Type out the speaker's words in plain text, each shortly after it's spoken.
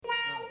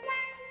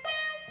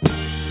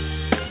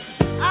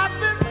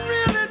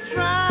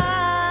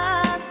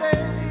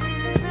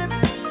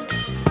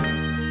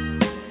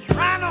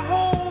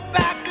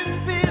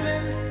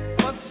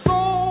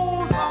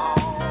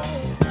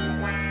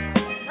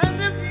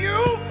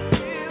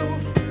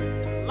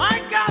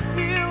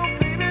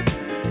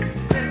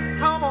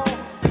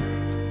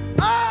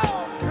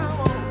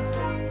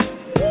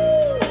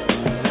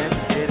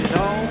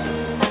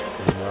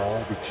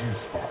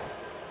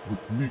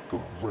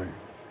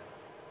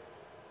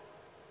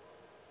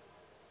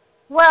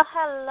Well,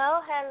 hello,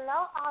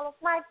 all of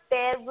my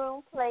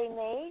bedroom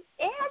playmates.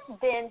 It has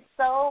been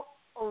so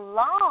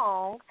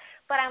long,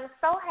 but I'm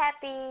so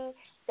happy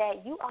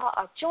that you all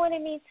are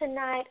joining me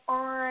tonight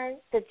on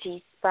the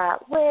G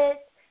Spot with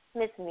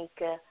Miss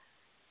Mika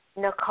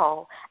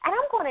Nicole. And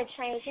I'm going to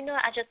change,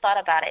 I just thought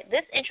about it.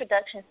 This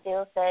introduction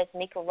still says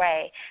Mika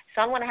Ray,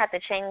 so I'm going to have to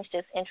change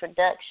this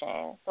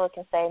introduction so it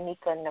can say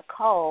Mika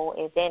Nicole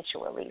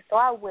eventually. So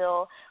I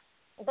will.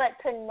 But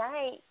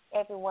tonight,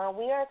 everyone,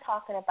 we are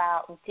talking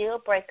about deal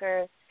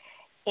breakers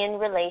in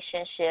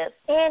relationships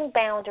and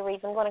boundaries.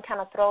 I'm going to kind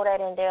of throw that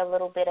in there a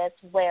little bit as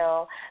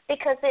well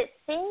because it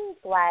seems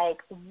like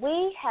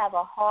we have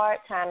a hard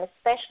time,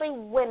 especially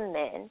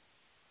women,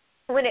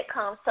 when it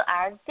comes to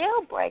our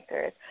deal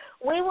breakers.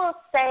 We will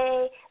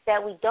say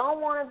that we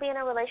don't want to be in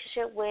a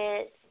relationship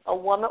with a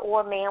woman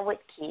or a man with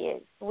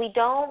kids. We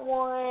don't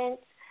want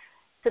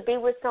to be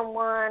with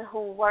someone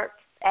who works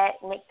at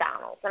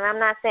McDonald's. And I'm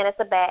not saying it's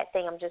a bad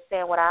thing. I'm just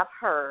saying what I've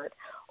heard.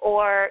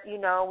 Or, we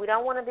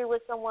don't want to be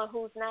with someone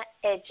who's not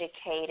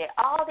educated.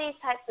 All these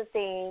types of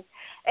things.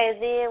 And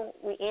then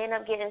we end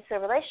up getting into a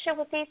relationship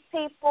with these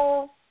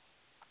people.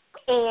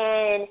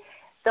 And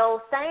those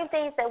same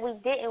things that we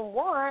didn't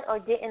want or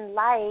didn't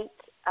like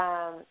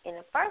in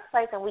the first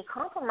place and we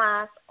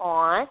compromised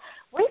on,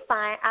 we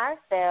find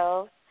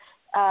ourselves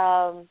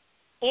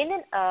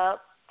ending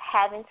up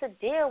having to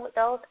deal with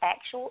those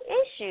actual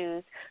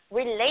issues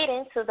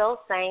relating to those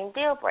same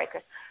deal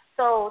breakers.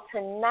 So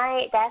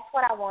tonight, that's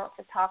what I want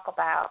to talk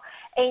about.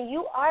 And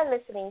you are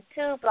listening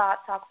to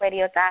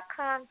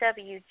blogtalkradio.com,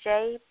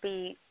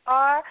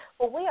 WJBR,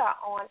 where we are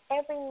on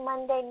every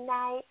Monday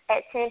night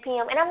at 10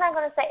 p.m. And I'm not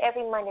going to say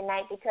every Monday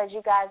night because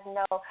you guys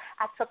know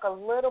I took a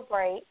little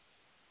break,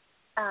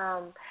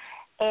 and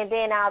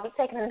then I'll be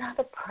taking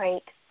another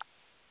break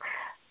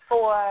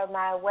for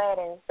my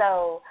wedding.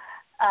 So,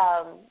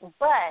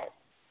 but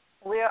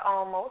we're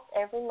almost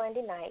every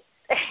Monday night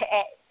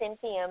at 10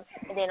 p.m.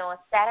 And then on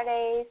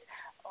Saturdays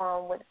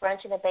with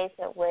Brunch in the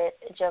Basement with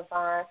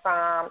Javon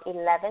from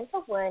 11 to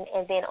 1.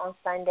 And then on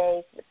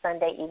Sundays, the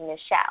Sunday Evening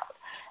Shout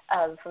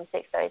from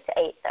 6:30 to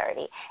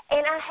 8:30.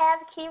 And I have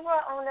Keroy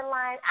on the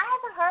line. I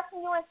haven't heard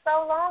from you in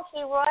so long,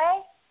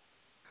 Keroy.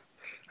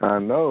 I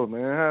know,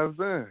 man. How's it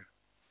been?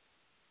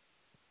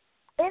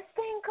 It's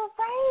been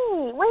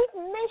great. We've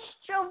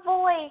missed your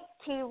voice,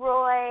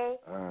 Keroy.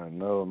 I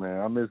know, man.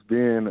 I miss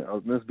being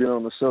on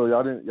the show.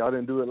 Y'all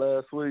didn't do it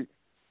last week?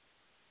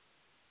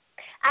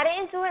 I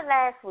didn't do it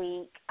last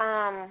week.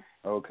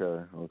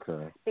 Okay.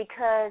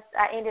 Because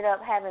I ended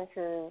up having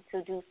to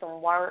do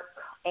some work,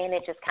 and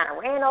it just kind of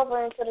ran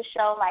over into the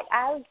show. Like,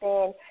 I've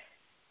been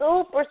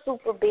super,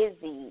 super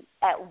busy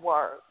at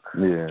work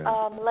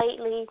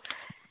lately.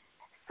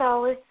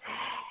 So it's,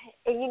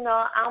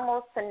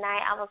 almost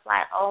tonight I was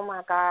like, oh,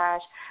 my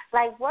gosh.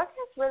 Like, work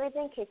has really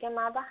been kicking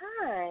my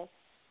behind.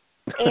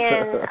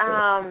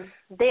 And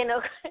then,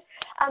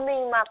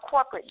 my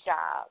corporate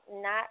job,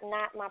 not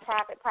my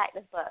private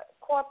practice, but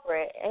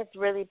corporate, it's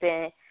really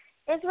been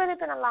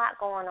a lot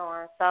going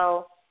on.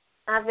 So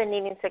I've been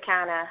needing to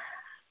kind of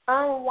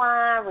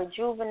unwind,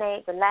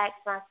 rejuvenate, relax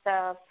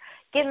myself,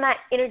 get my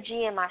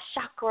energy and my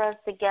chakras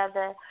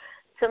together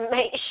to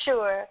make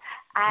sure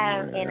I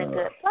am in a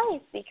good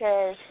place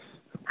because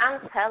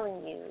I'm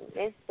telling you,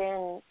 it's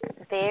been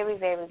very,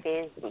 very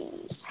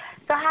busy.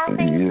 So how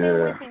things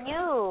been with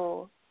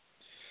you?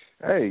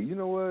 Hey, you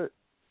know what?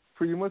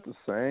 Pretty much the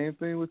same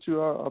thing with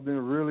you. I've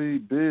been really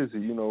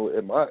busy,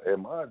 at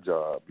my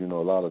job. A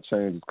lot of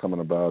changes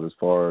coming about as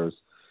far as,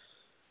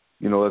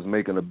 us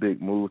making a big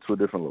move to a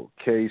different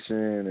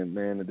location, and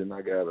then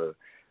I gotta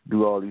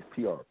do all these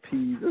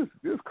PRPs.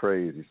 It's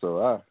crazy.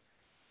 So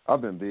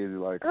I've been busy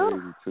like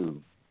crazy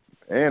too,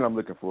 and I'm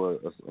looking for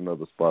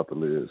another spot to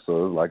live.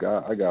 So it's like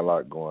I got a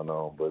lot going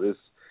on, but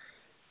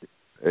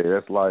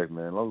that's life,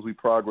 man. As long as we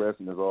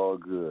progressing, it's all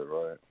good,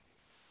 right?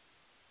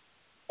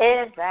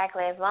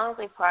 Exactly. As long as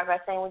we're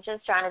progressing, we're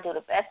just trying to do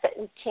the best that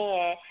we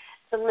can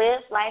to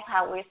live life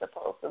how we're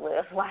supposed to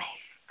live life.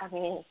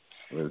 Exactly.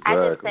 I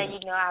just say,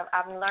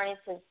 I'm learning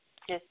to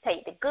just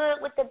take the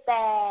good with the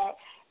bad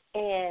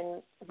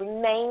and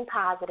remain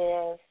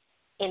positive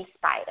in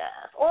spite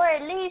of. Or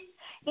at least,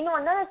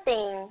 another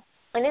thing,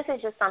 and this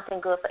is just something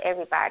good for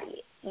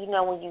everybody,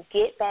 when you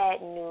get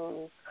bad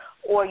news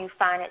or you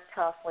find it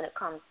tough when it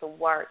comes to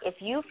work, if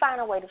you find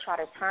a way to try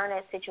to turn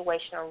that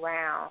situation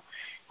around,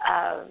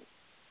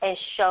 and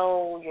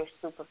show your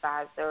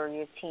supervisor or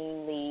your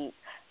team lead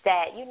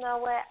that,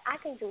 I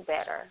can do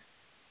better.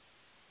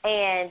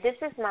 And this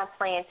is my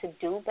plan to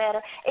do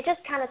better. It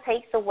just kind of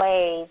takes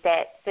away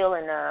that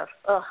feeling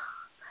of,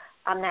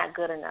 I'm not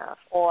good enough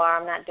or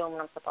I'm not doing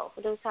what I'm supposed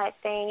to do type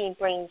thing. It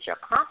brings your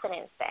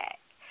confidence back.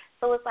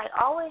 So it's like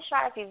always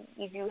try,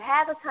 if you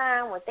have a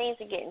time when things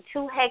are getting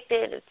too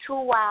hectic or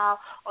too wild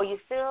or you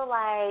feel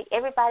like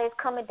everybody's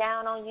coming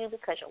down on you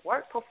because your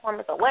work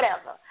performance or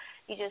whatever,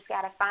 you just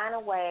got to find a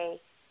way,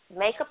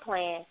 make a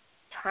plan,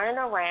 turn it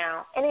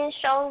around, and then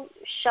show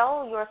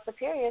your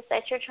superiors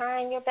that you're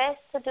trying your best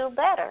to do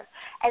better.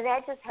 And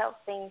that just helps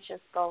things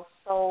just go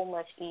so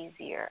much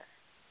easier.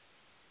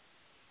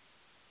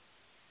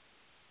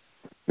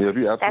 Yeah,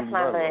 you're That's absolutely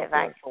my right little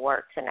about advice for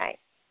work tonight.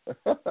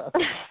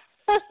 that.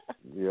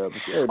 Yeah,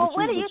 Well,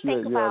 what do you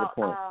think you had a about?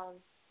 point.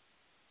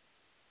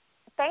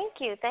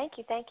 Thank you.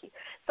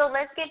 So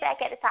let's get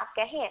back at the topic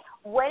at hand.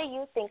 What do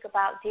you think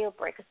about deal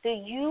breakers? Do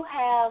you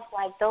have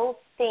like those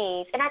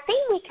things? And I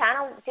think we kind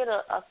of did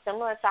a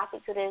similar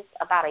topic to this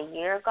about a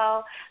year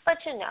ago. But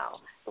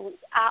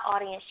our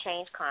audience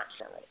changed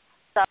constantly.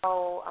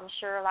 So I'm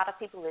sure a lot of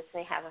people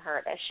listening haven't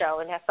heard that show,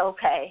 and that's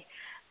okay.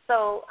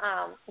 So,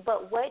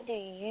 but what do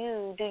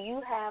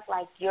you have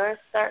like your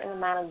certain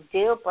amount of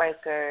deal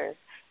breakers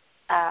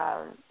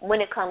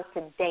when it comes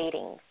to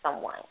dating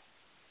someone?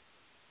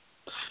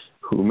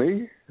 Who,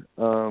 me?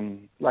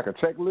 Like a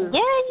checklist?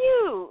 Yeah,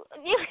 you.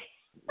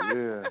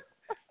 Yeah.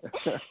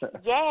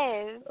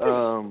 Yes.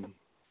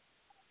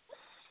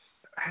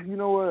 You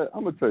know what?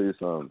 I'm gonna tell you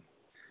something.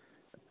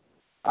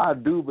 I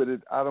do, but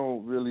I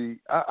don't really.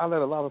 I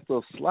let a lot of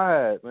stuff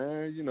slide,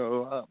 man.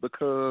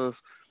 Because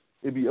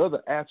it'd be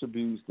other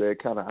attributes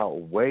that kind of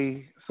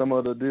outweigh some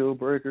of the deal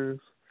breakers.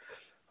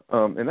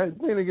 And then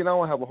again, I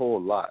don't have a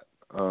whole lot.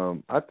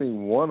 I think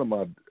one of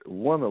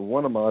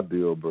my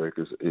deal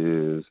breakers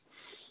is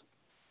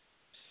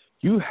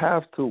you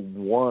have to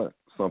want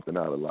something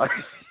out of life.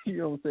 You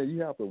know what I'm saying?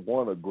 You have to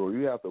want to grow.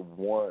 You have to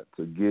want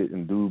to get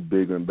and do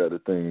bigger and better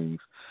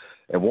things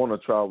and want to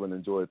travel and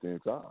enjoy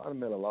things. I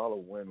met a lot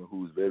of women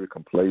who's very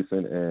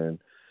complacent and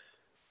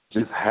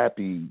just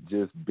happy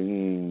just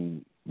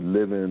living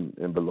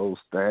in below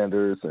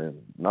standards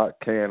and not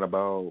caring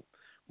about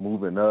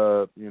moving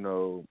up,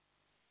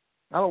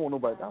 I don't want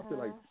nobody. I feel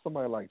like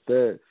somebody like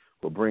that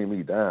will bring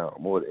me down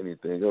more than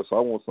anything else. So I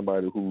want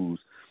somebody who's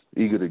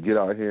eager to get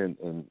out here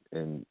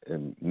and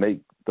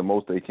make the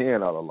most they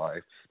can out of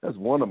life. That's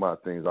one of my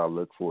things I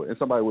look for. And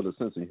somebody with a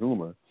sense of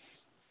humor.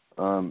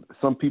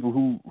 Some people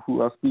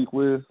who I speak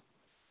with,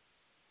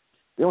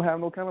 they don't have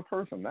no kind of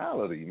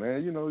personality,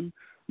 man.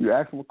 You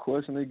ask them a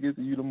question, they give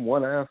you them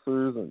one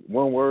answers and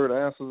one word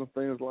answers and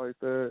things like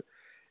that.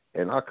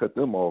 And I cut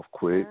them off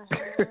quick.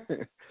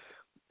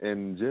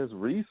 And just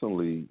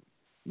recently,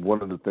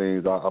 one of the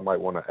things I might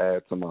want to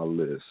add to my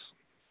list,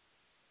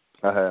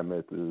 I had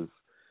met this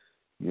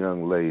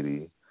young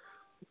lady,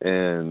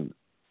 and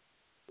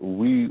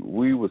we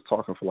was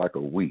talking for like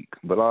a week.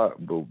 But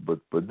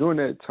during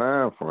that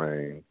time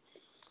frame,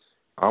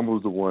 I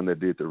was the one that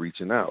did the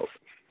reaching out,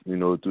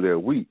 through that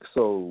week.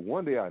 So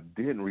one day I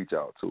didn't reach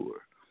out to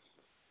her,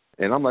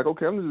 and I'm like,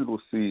 okay, I'm just gonna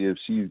see if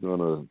she's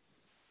gonna.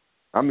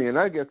 I mean,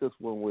 I guess that's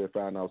one way of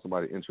finding out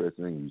somebody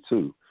interested in you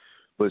too.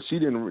 But she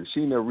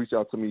never reached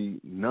out to me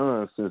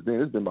none since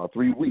then. It's been about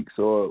 3 weeks.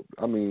 So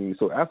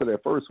after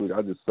that first week,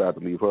 I just decided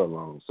to leave her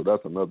alone. So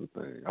that's another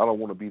thing. I don't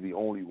want to be the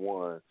only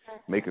one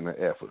making the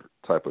effort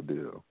type of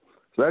deal.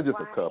 So that's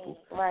just a couple.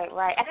 Right.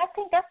 And I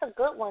think that's a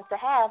good one to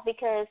have,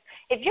 because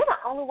if you're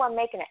the only one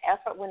making an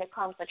effort when it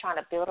comes to trying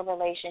to build a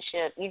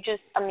relationship,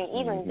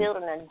 even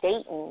building a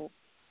dating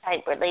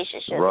type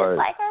relationship, right. It's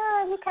like,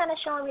 you're kind of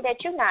showing me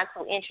that you're not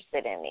so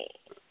interested in me.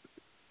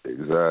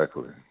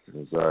 Exactly.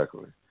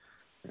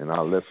 And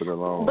I left it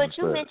alone. But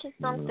you mentioned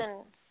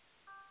something.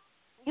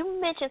 You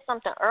mentioned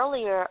something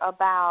earlier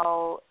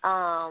about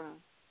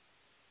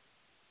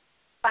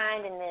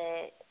finding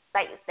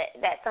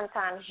that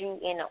sometimes you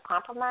end up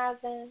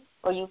compromising,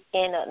 or you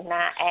end up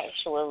not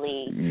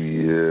actually.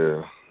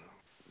 Yeah.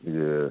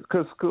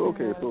 Cause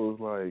okay, so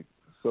it's like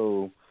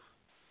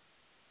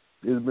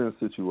it's been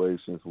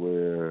situations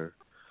where,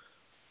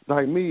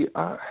 like me,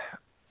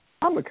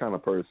 I'm the kind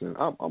of person.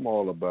 I'm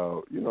all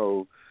about.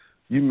 You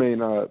may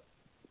not.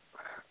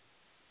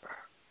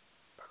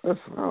 I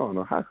don't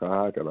know how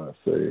can I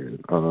say it.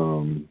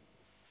 I'm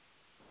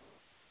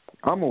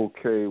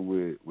okay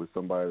with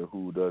somebody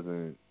who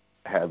doesn't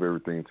have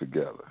everything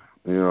together.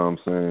 You know what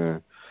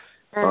I'm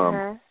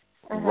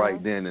saying? Right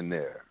then and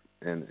there,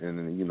 and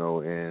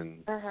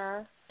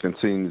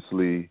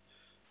continuously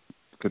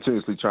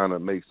trying to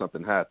make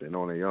something happen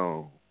on their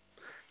own.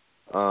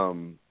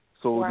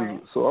 So I'm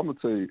gonna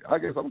tell you. I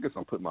guess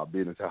I'm putting my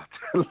business out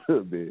there a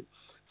little bit.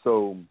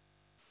 So.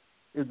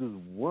 It's this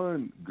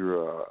one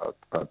girl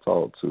I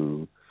talked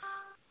to.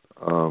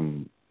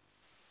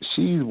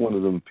 She's one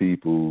of them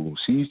people.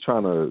 She's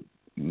trying to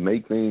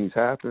make things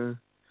happen,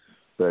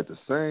 but at the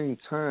same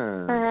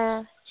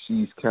time,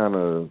 she's kind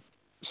of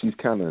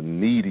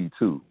needy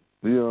too.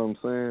 You know what I'm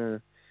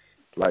saying?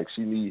 Like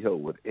she needs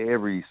help with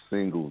every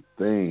single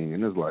thing,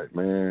 and it's like,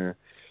 man.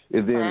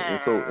 And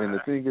the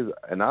thing is,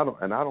 and I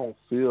don't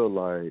feel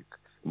like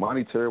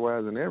monetary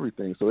wise and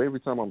everything. So every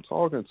time I'm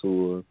talking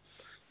to her,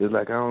 it's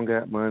like I don't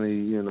got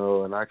money,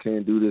 and I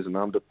can't do this, and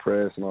I'm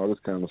depressed and all this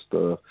kind of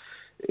stuff.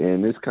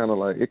 And it's kind of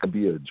like it could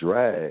be a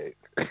drag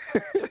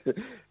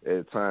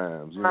at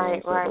times. You know what I'm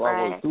saying? But I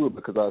work through it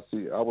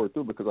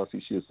because I see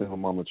she's a single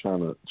mama trying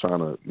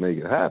to make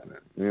it happen.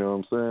 You know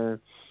what I'm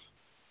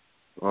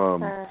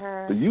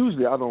saying? But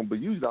usually I don't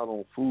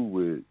fool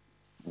with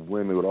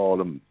women with all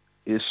them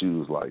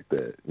issues like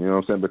that. You know what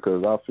I'm saying?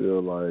 Because I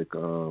feel like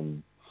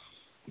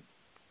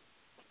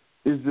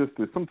it's just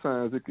that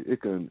sometimes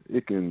it can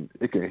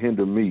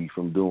hinder me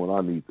from doing what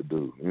I need to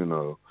do,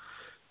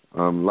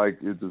 Like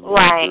it's this one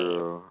Right.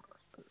 girl.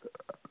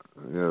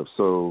 Yeah.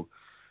 So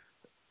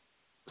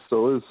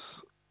it's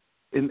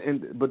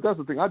but that's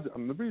the thing.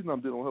 The reason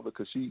I'm dealing with her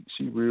because she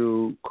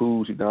real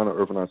cool. She down to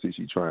earth, and I see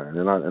she trying,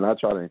 and I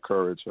try to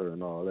encourage her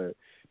and all that.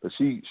 But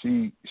she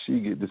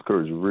get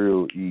discouraged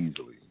real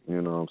easily.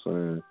 You know what I'm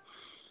saying?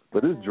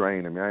 But it's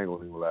draining me. I ain't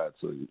gonna even lie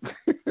to you.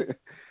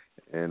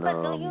 And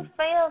But do you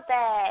feel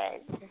that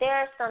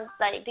there's some,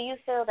 like, do you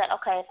feel that,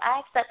 okay, if I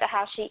accept her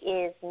how she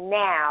is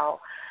now,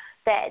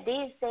 that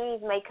these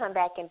things may come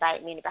back and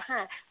bite me in the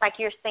behind? Like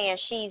you're saying,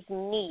 she's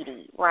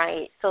needy,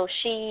 right? So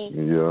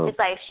it's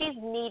like she's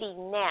needy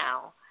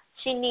now.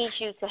 She needs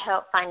you to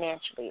help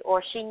financially,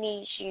 or she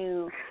needs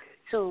you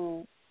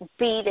to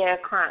be there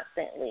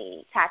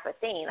constantly type of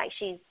thing. Like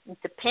she's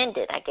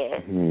dependent, I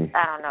guess. Mm-hmm.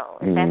 I don't know.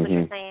 Is that what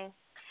you're saying?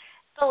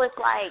 So it's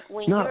like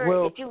when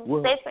if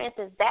you say, for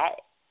instance, that.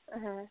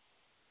 Mm-hmm.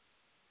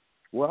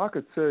 Well, I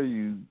could tell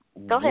you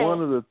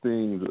one of the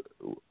things.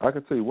 I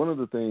could tell you one of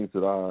the things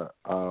that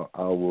I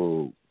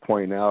will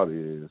point out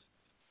is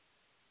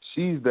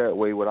she's that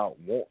way without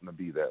wanting to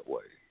be that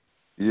way.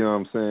 You know what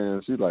I'm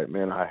saying? She's like,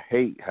 man, I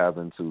hate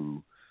having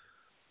to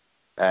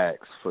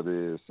ask for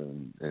this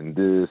and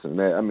this and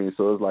that. I mean,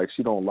 so it's like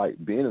she don't like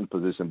being in a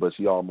position, but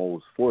she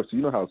almost forced.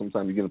 You know how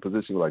sometimes you get in a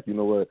position you're like, you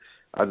know what?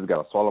 I just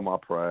got to swallow my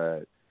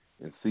pride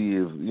and see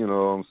if, you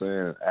know what I'm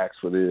saying, ask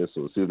for this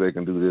or see if they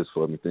can do this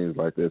for me, things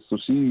like that. So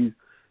she's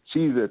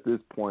at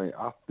this point,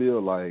 I feel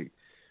like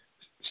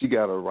she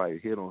got a right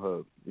head on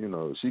her, you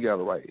know, she got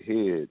a right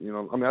head, you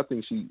know. I mean, I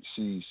think she's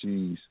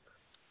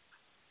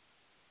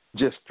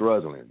just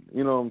struggling,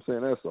 you know what I'm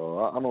saying? That's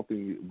all. I don't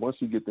think, once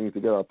she get things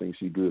together, I think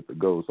she's good to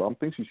go. So I'm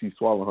thinking she's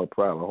swallowing her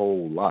pride a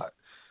whole lot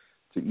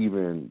to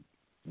even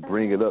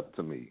bring it up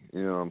to me,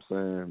 you know what I'm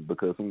saying?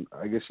 Because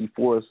I guess she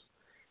forced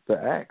to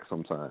act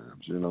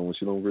sometimes, you know, when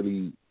she don't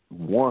really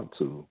want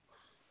to,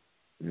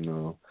 you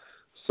know.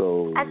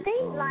 So I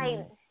think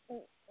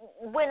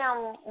when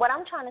what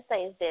I'm trying to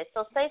say is this.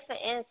 So say for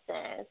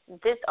instance,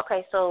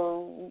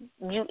 so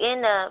you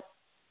end up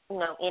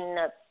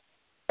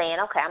saying,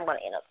 okay, I'm going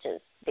to end up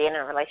just being in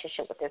a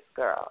relationship with this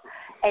girl,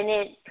 and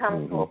it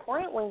comes to a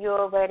point when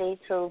you're ready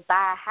to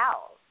buy a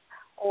house,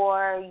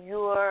 or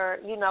or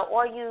you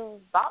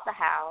bought the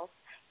house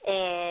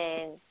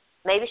and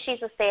maybe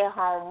she's a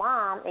stay-at-home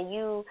mom, and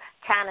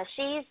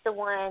she's the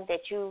one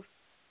that you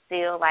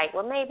feel like,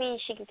 well, maybe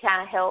she can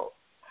kind of help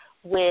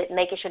with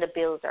making sure the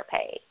bills are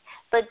paid.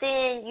 But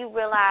then you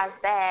realize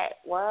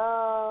that,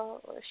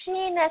 well, she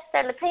ain't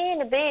necessarily paying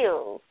the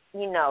bills.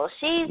 You know,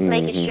 she's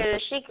making sure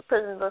she can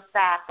put a little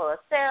aside for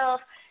herself.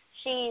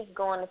 She's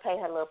going to pay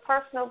her little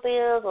personal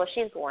bills, or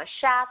she's going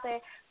shopping,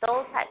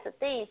 those types of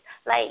things.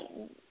 Like,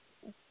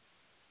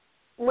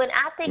 when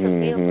I think of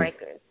deal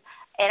breakers,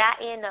 and I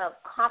end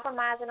up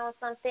compromising on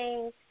some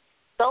things,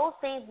 those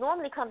things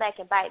normally come back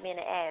and bite me in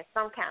the ass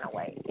some kind of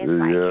way. It's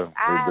like if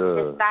I've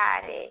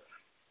decided,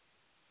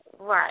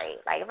 right,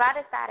 like if I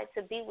decided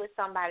to be with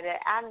somebody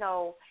that I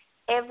know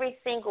every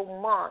single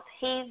month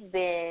he's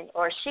been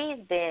or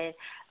she's been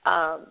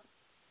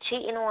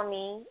cheating on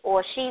me,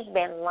 or she's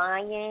been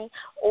lying,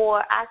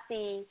 or I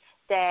see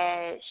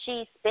that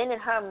she's spending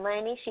her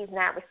money, she's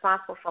not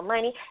responsible for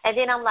money, and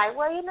then I'm like,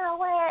 well, you know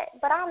what,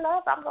 but I'm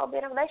going to be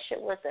in a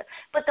relationship with her.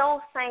 But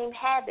those same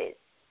habits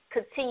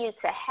continue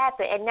to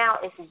happen, and now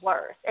it's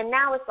worse. And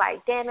now it's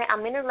like, damn it,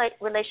 I'm in a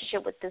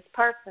relationship with this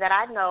person that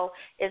I know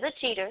is a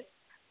cheater,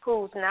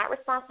 who's not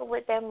responsible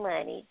with their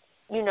money,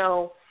 you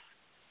know,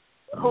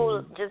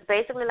 who just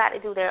basically like to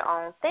do their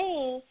own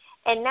thing.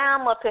 And now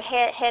I'm up to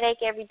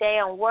headache every day.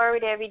 I'm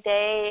worried every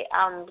day.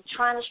 I'm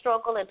trying to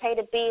struggle and pay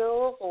the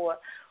bills or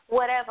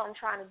whatever I'm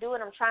trying to do,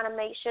 and I'm trying to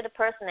make sure the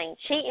person ain't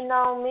cheating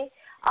on me.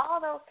 All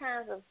those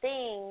kinds of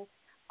things,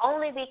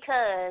 only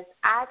because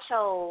I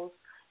chose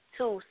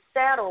to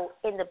settle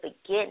in the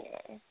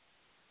beginning.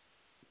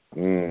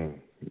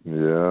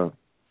 Yeah.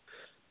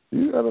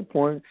 You got a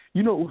point.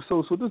 You know,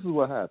 so this is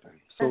what happened.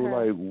 So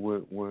like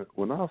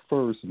when I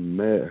first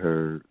met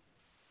her,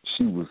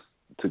 she was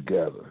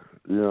together.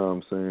 You know what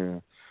I'm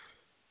saying?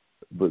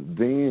 But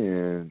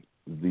then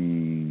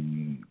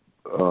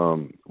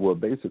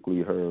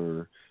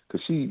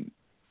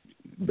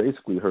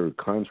basically her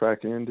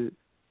contract ended,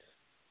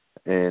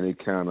 and it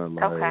kind of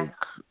like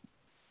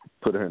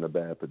put her in a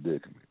bad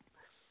predicament.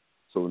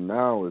 So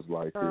now it's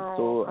like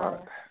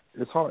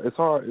it's hard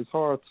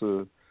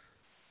to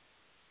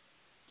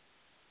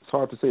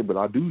say, but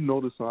I do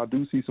notice, I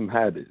do see some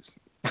habits.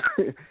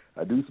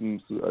 I do see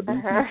some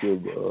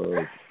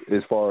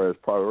as far as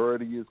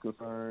priority is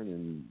concerned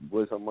and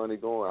where's her money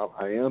going.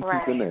 I am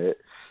keeping that,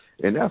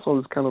 and that's what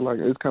it's kind of like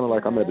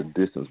I'm at a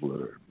distance with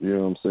her. You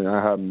know what I'm saying?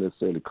 I haven't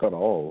necessarily cut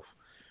off,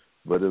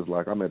 but it's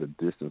like I'm at a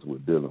distance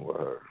with dealing with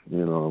her.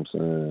 You know what I'm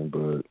saying?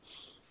 But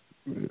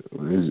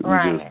it's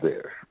just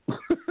there.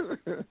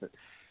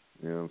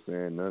 You know what I'm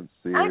saying? Nothing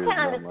serious. I can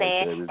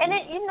understand, and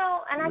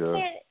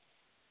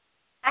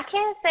I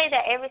can't say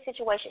that every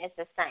situation is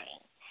the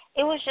same.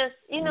 It was just,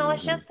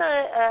 it's just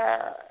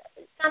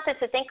something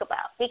to think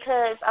about,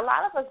 because a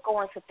lot of us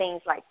go into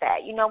things like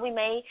that. You know, we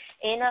may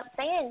end up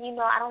saying, you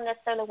know, I don't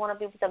necessarily want to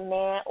be with a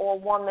man or a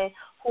woman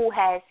who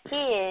has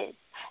kids,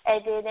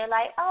 and then they're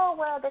like, oh,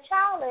 well, the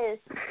child is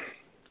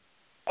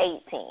 18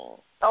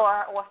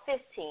 or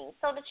 15,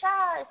 so the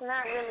child is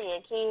not really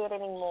a kid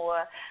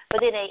anymore.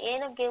 But then they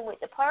end up getting with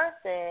the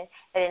person,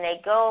 and then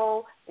they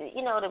go,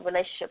 you know, the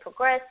relationship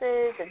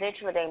progresses.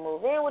 Eventually, they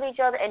move in with each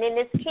other, and then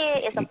this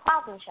kid is a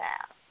problem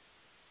child.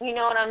 You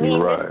know what I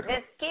mean? Right.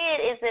 This kid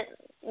isn't,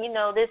 you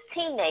know, this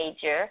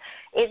teenager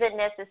isn't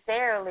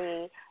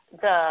necessarily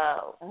the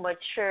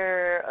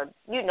mature,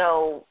 you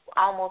know,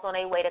 almost on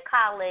their way to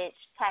college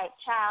type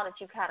child that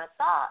you kind of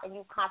thought, and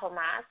you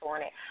compromise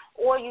on it.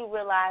 Or you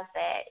realize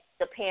that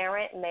the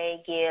parent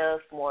may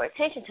give more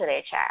attention to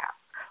their child,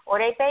 or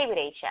they baby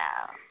their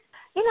child.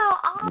 You know,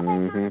 all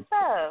that kind of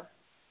stuff.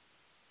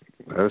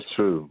 That's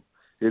true.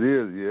 It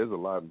is. Yeah, there's a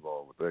lot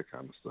involved with that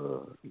kind of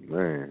stuff,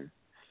 man.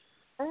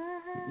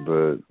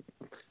 But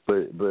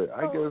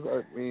I guess,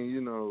 I mean, you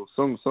know,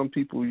 some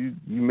people you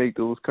make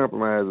those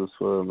compromises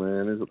for,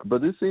 man.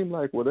 But it seems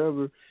like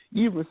whatever,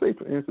 even say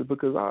for instance,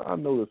 because I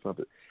noticed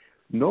something.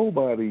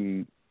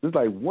 Nobody, it's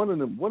like one of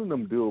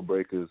them deal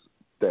breakers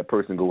that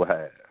person go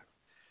have.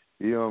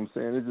 You know what I'm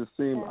saying? It just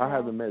seems I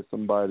haven't met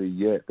somebody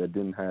yet that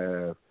didn't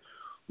have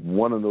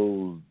one of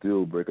those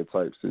deal breaker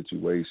type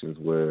situations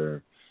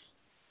where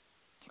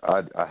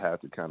I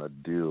have to kind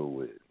of deal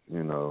with,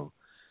 you know.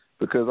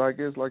 Because I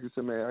guess, like you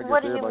said, man, I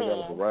guess everybody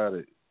got a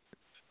variety.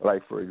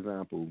 Like, for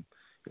example,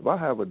 if I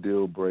have a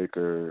deal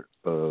breaker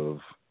of,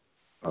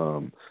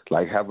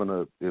 like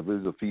if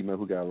it's a female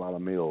who got a lot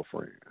of male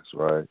friends,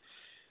 right?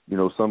 You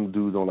know, some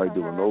dudes don't like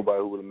dealing with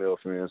nobody with a male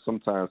friend.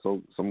 Sometimes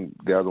some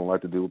guys don't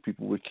like to deal with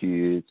people with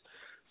kids.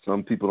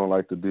 Some people don't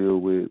like to deal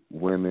with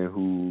women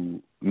who,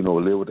 you know,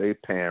 live with their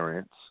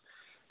parents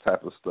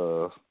type of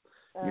stuff.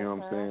 You know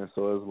what I'm saying?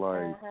 So it's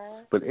like,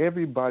 but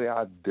everybody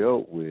I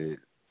dealt with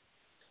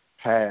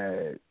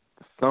had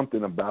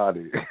something about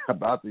it,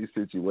 about these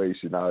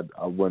situations I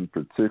wasn't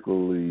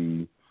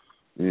particularly,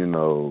 you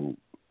know,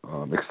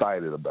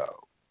 excited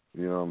about.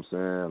 You know what I'm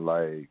saying?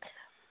 Like,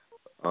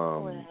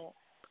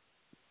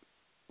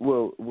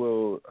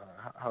 well,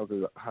 how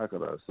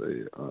could I say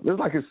it? It's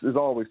like it's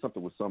always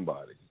something with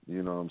somebody.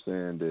 You know what I'm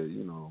saying? That,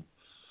 you know,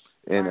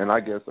 and I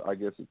guess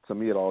to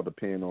me it all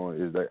depends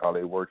on are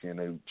they working?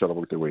 They try to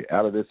work their way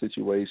out of this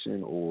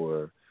situation,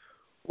 or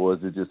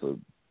is it just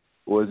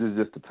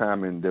the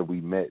timing that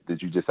we met,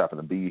 that you just happen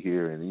to be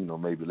here, and, you know,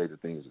 maybe later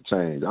things will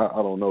change. I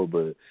don't know,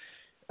 but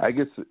I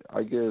guess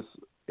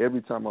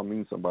every time I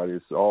meet somebody,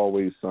 it's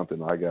always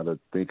something I got to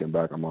thinking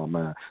back on my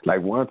mind.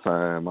 Like one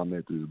time I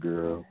met this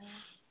girl,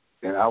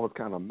 and I was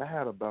kind of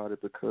mad about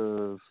it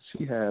because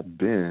she had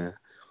been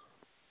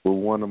with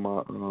one of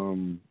my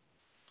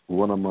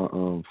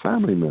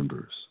family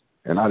members,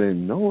 and I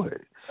didn't know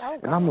it.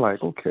 And I'm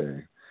like,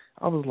 okay.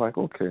 I was like,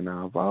 okay,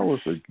 now if I was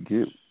to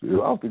get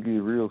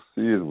real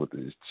serious with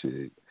this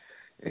chick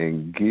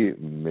and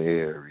get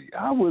married,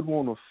 I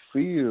wouldn't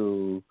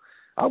feel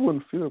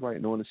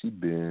right knowing that she'd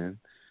been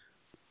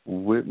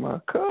with my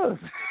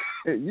cousin.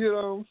 You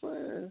know what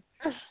I'm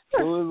saying?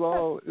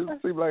 So it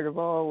seems like it's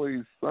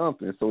always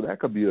something. So that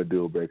could be a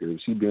deal breaker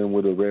if she been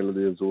with her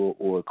relatives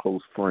or a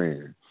close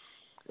friend.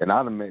 And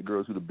I'd have met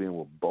girls who'd have been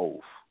with both.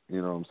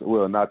 You know what I'm saying?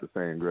 Well, not the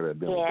same girl that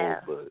been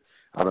with both, but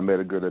I'd have met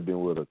a girl that been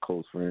with a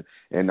close friend,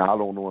 and I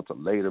don't know until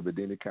later, but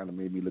then it kind of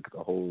made me look at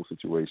the whole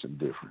situation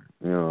different.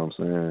 You know what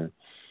I'm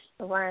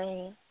saying?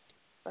 Right.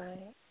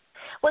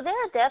 Well, there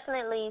are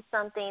definitely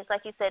some things,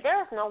 like you said,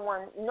 no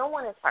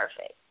one is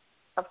perfect,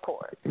 of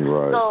course.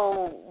 Right.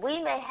 So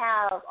we may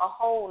have a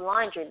whole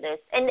laundry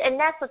list, and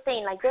that's the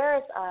thing. Like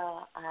there's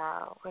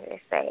what did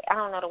they say? I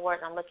don't know the word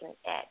I'm looking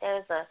at.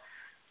 There's a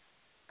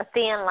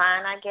thin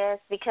line, I guess,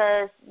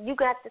 because you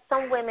got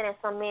some women and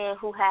some men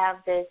who have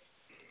this,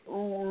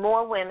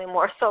 more women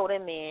more so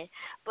than men,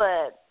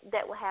 but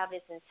that will have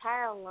this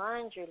entire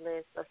laundry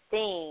list of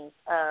things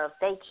of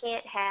they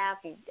can't have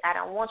you. I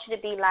don't want you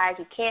to be like,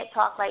 you can't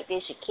talk like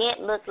this, you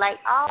can't look like,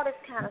 all this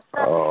kind of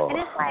stuff. And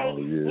it's like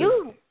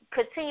you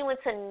continuing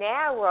to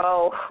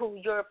narrow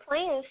your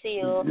playing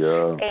field,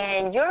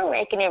 and you're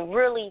making it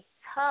really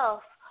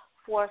tough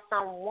for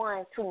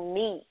someone to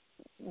meet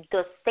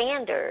the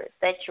standards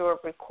that you're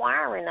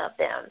requiring of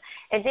them.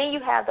 And then you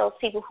have those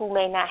people who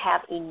may not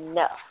have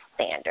enough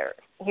standards.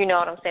 You know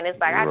what I'm saying? It's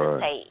like I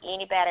just take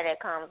anybody that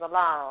comes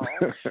along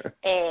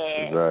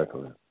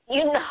and,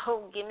 you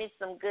know, give me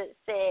some good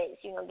sex,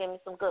 you know, give me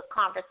some good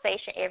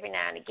conversation every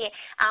now and again.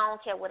 I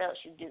don't care what else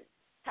you do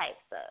type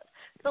stuff.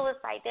 So it's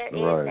like there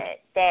is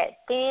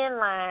that thin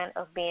line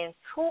of being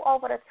too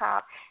over the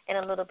top and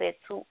a little bit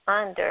too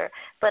under.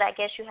 But I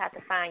guess you have to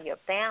find your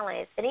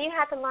balance. And then you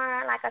have to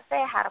learn, like I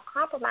said, how to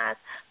compromise,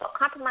 but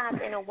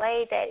compromise in a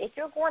way that if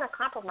you're going to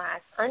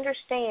compromise,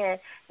 understand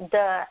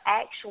the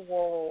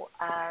actual,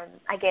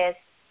 I guess,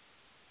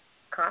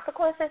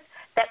 consequences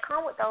that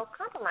come with those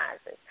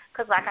compromises.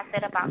 Because like I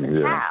said about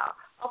the child,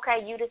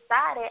 okay, you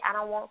decided I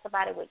don't want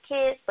somebody with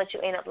kids, but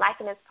you end up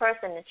liking this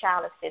person. The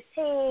child is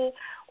 15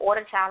 or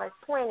the child is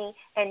 20,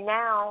 and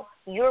now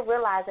you're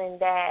realizing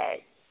that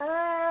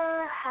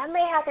I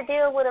may have to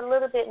deal with a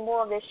little bit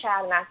more of this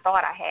child than I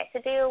thought I had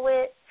to deal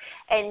with,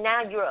 and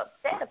now you're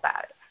upset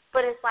about it.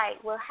 But it's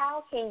like, well,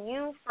 how can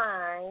you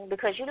find,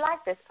 because you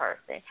like this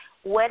person,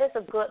 what is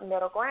a good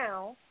middle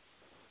ground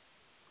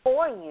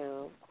for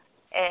you,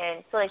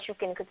 and so that you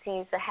can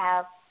continue to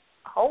have,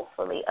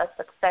 hopefully, a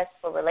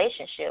successful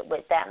relationship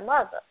with that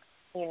mother,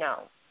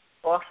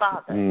 or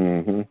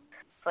father,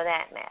 for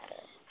that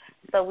matter.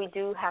 So we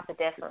do have to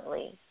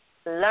definitely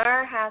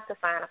learn how to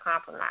find a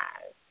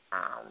compromise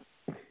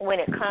when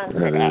it comes to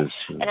that.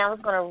 And I was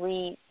going to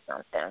read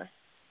something.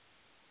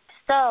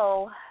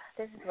 So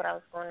this is what I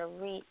was going to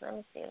read. Let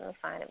me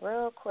find it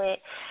real quick.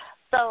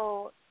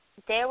 So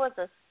there was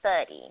a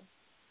study,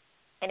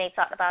 and they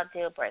talked about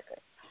deal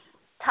breakers.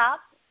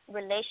 Top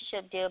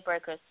relationship deal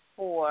breakers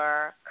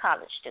for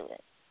college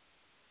students: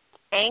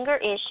 anger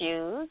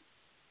issues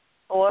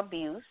or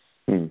abuse.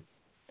 And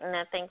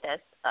I think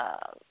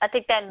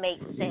that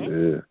makes sense.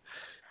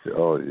 Yeah.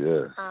 Oh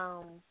yeah.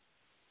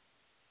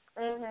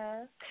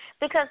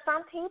 Because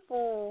some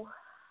people,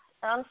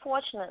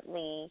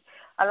 unfortunately,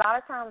 a lot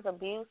of times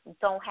abuse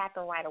don't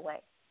happen right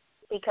away,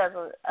 because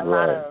a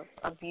lot of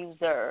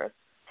abusers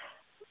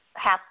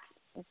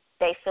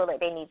they feel that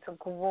they need to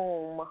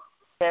groom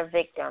their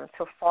victim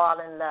to fall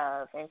in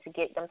love and to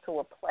get them to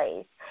a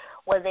place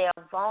where they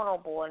are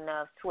vulnerable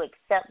enough to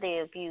accept the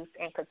abuse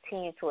and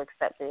continue to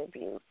accept the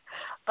abuse.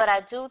 But I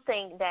do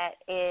think that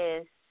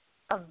is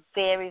a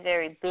very,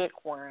 very big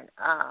one,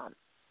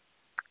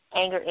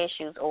 anger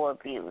issues or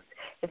abuse.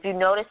 If you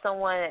notice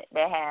someone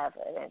that have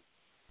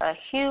a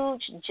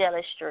huge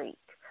jealous streak,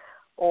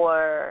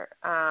 or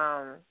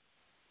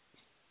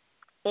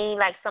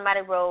like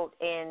somebody wrote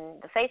in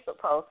the Facebook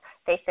post,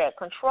 they said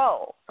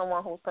control,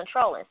 someone who's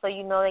controlling. So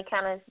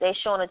they're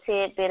showing a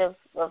tidbit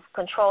of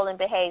controlling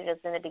behaviors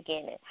in the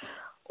beginning,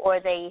 or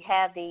they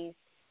have these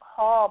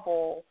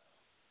horrible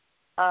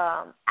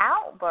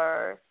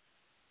outbursts.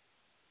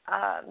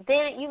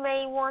 Then you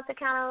may want to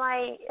kind of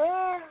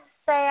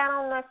say, I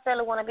don't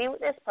necessarily want to be with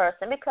this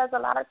person, because a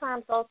lot of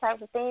times those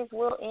types of things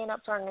will end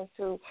up turning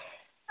into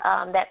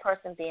that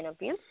person being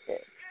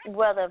abusive,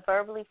 whether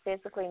verbally,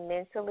 physically,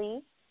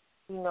 mentally,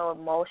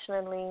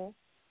 emotionally,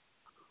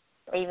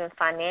 even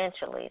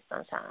financially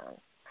sometimes.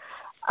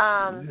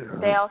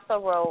 They also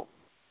wrote,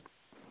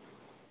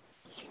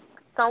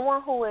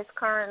 someone who is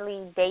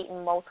currently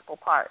dating multiple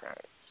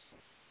partners.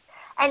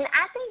 And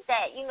I think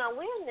that,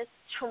 we're in this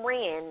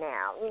trend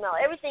now.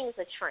 Everything is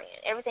a trend.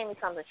 Everything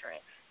becomes a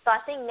trend. So I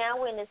think now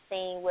we're in this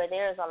thing where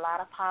there's a lot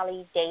of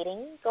poly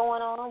dating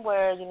going on,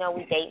 where,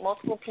 we date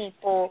multiple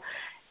people.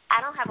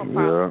 I don't have a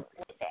problem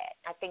with that.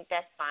 I think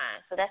that's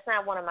fine. So that's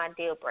not one of my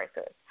deal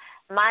breakers.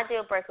 My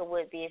deal breaker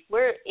would be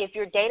if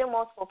you're dating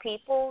multiple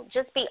people,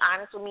 just be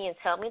honest with me and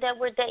tell me that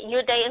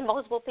you're dating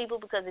multiple people,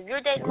 because if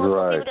you're dating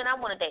multiple people, then I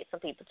want to date some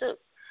people too.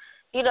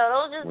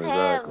 Don't just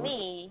have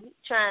me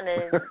trying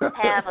to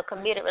have a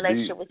committed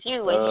relationship with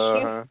you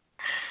and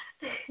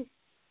you.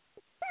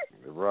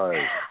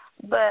 Right.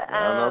 But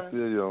I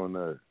feel you on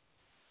that.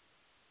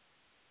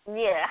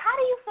 Yeah. How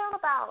do you feel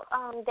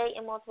about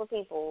dating multiple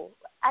people?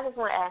 I just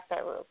want to ask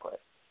that real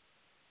quick.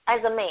 As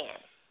a man.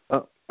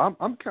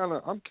 I'm kind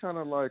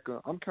of like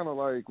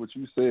what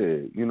you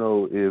said.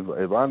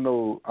 If I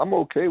know, I'm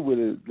okay with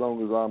it as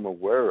long as I'm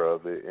aware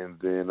of it, and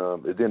then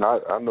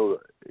I know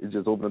it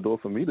just opened the door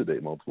for me to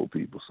date multiple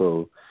people.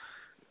 So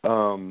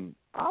I'm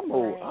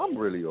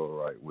really all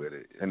right with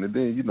it. And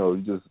then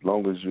just as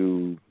long as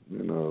you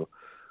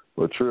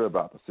mature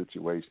about the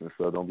situation,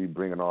 so don't be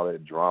bringing all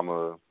that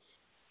drama,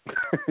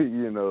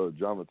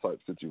 drama type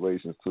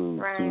situations to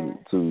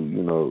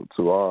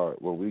our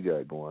what we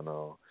got going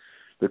on,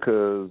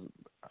 because.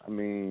 I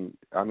mean,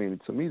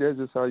 to me, that's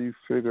just how you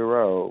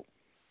figure out.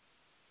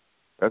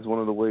 That's one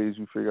of the ways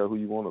you figure out who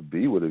you want to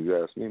be with. If you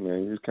ask me,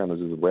 man, you just kind of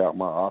just weigh out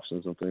my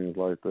options and things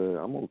like that.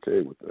 I'm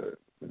okay with that,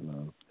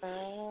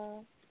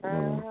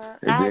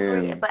 I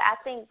agree, but I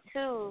think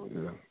too.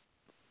 Yeah.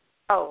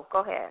 Oh, go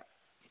ahead.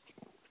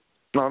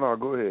 No,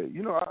 go ahead.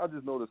 I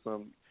just noticed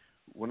something.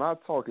 When I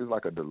talk, it's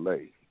like a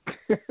delay.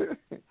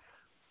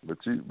 but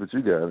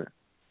you got it.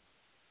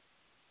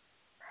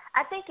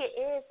 I think it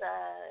is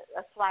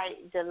a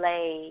slight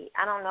delay.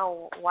 I don't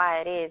know why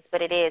it is, but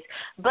it is.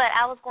 But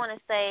I was going to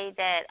say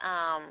that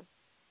I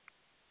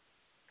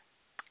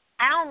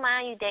don't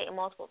mind you dating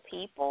multiple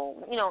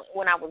people.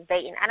 When I was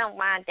dating, I don't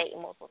mind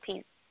dating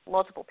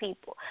multiple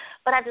people.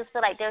 But I just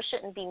feel like there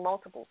shouldn't be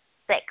multiple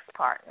sex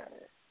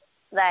partners.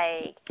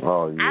 Like,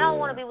 I don't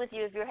want to be with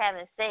you if you're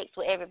having sex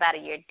with everybody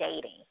you're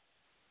dating.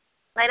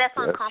 Like, that's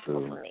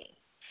uncomfortable for me.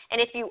 And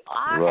if you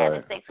are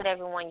having sex with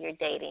everyone you're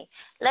dating,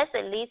 let's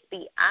at least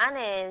be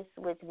honest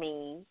with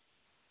me,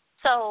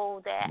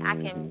 so that I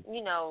can,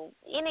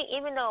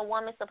 even though a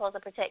woman's supposed to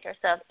protect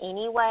herself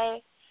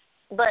anyway,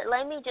 but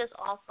let me just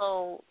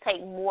also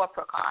take more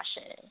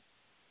precaution.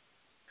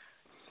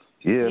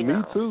 Yeah,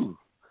 me too.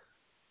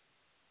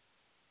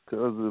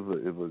 Because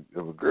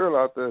if a girl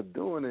out there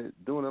doing it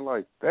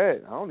like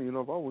that, I don't even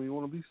know if I would even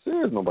want to be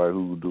serious with nobody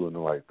who's doing it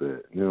like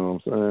that. You know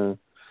what I'm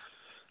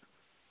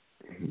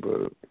saying?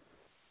 But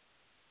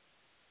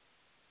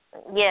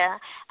yeah,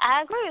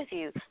 I agree with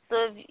you.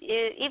 So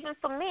even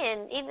for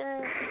men,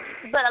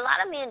 but a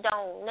lot of men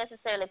don't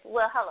necessarily.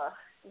 Well, hello.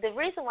 The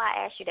reason why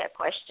I asked you that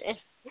question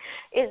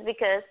is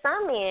because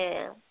some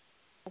men,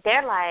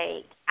 they're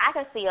like, I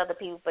can see other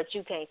people, but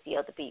you can't see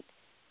other people.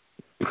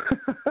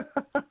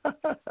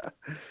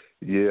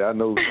 Yeah, I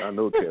know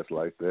cats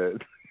like that.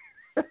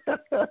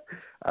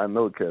 I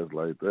know cats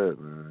like that,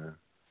 man.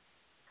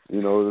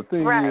 You know, the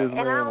thing right, is, and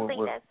man, I don't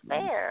think that's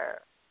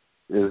fair.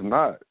 It's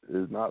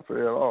not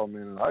fair at all,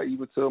 man. I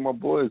even tell my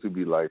boys to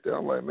be like that.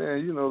 I'm like, man,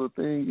 you know, the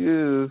thing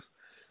is,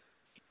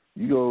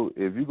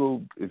 if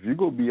you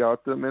go be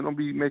out there, man, don't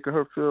be making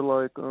her feel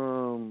like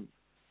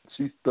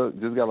she's stuck,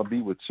 just gotta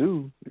be with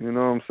you. You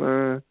know what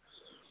I'm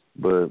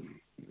saying?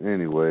 But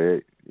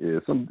anyway, yeah,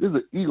 it's an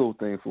ego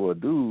thing for a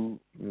dude,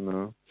 you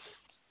know.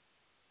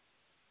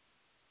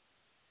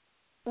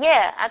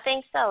 Yeah, I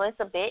think so. It's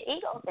a big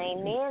ego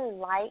thing. Men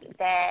like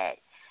that.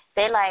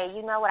 They're like,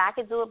 you know what, I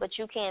can do it, but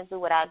you can't do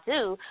what I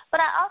do. But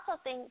I also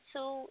think,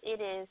 too,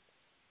 it's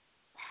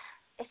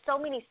so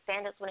many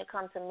standards when it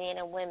comes to men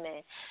and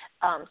women,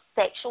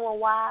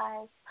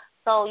 sexual-wise.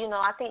 So, you know,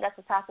 I think that's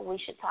a topic we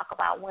should talk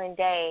about one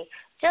day.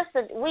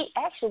 We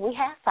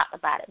have talked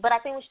about it, but I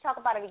think we should talk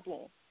about it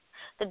again.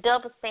 The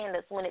double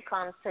standards when it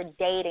comes to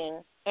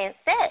dating and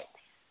sex,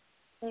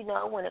 you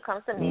know, when it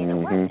comes to men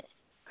and women.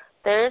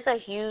 There is a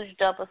huge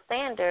double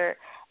standard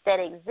that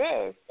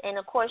exists. And,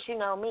 of course, you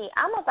know me,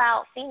 I'm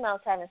about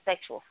females having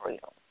sexual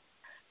freedom.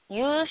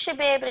 You should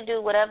be able to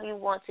do whatever you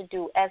want to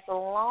do as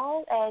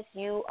long as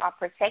you are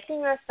protecting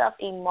yourself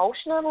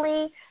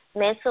emotionally,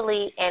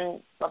 mentally,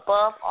 and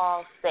above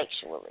all,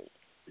 sexually.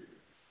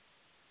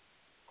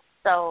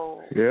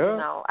 So, yeah. You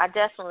know, I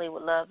definitely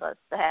would love us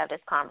to have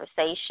this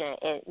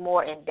conversation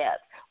more in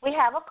depth. We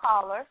have a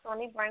caller, so let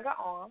me bring her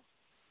on.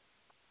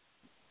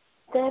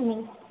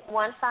 Demi.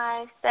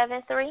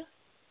 1573.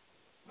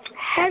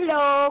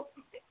 Hello.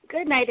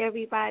 Good night,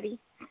 everybody.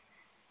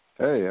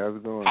 Hey, how's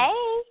it going?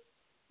 Hey.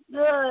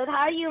 Good.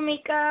 How are you,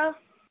 Mika?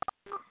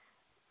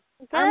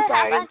 Good.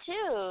 How about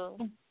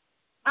you?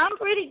 I'm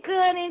pretty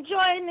good.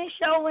 Enjoying the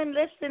show and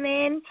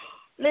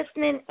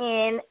listening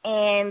in.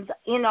 And,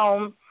 you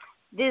know,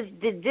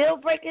 the deal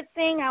breaker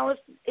thing,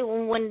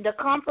 when the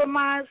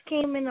compromise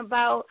came in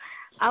about,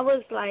 I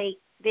was like,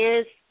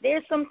 there's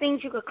some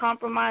things you could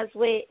compromise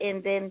with,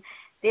 and then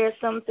there's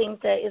some things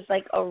that is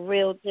like a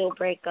real deal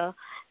breaker.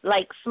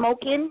 Like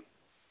smoking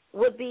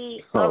would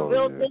be a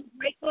real deal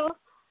breaker.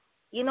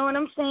 You know what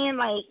I'm saying?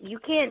 Like you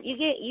can't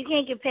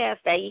get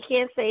past that. You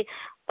can't say,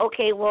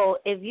 okay, well,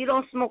 if you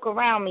don't smoke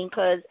around me,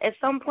 because at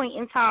some point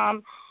in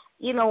time,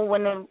 you know,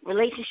 when the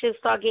relationships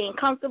start getting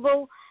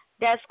comfortable,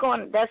 that's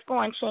going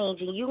to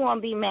change, and you're going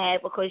to be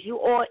mad because you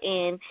are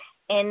in,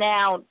 and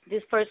now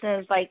this person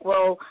is like,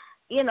 well,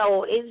 you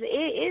know,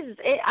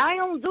 I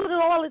don't do it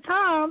all the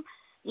time.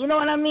 You know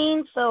what I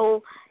mean?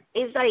 So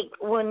it's like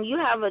when you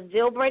have a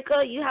deal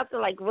breaker, you have to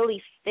like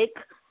really stick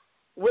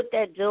with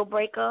that deal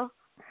breaker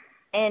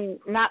and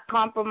not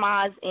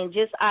compromise, and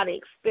just out of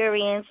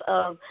experience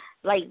of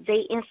like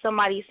dating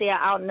somebody, say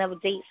I'll never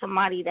date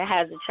somebody that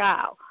has a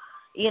child,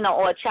 you know,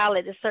 or a child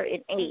at a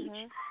certain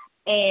age.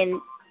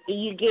 And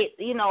you get,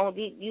 you know,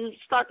 you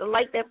start to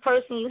like that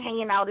person, you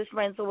hanging out as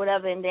friends or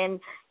whatever, and then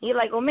you're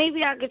like, well,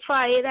 maybe I could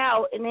try it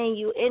out, and then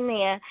you in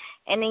there,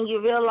 and then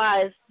you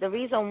realize the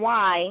reason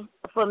why,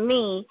 for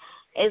me,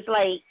 is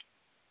like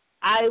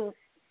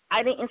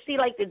I didn't see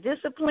like the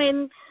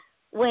discipline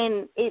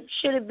when it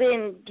should have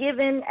been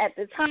given at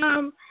the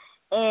time,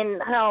 and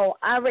how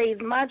I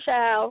raised my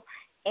child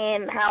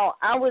and how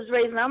I was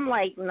raised. I'm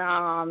like,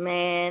 nah,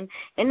 man.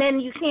 And then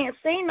you can't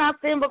say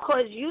nothing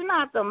because you're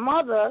not the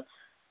mother.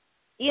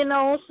 You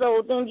know,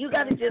 so then you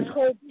got to just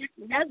hold.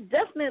 That's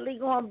definitely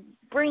going to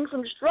bring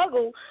some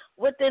struggle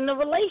within the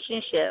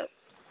relationship.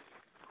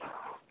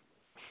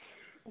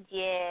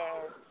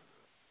 Yes,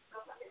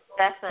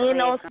 definitely. You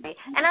know, agree.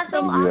 And I do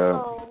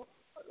also,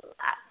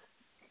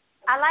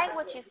 I like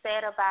what you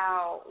said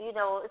about, you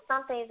know,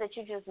 some things that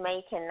you just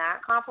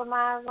cannot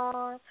compromise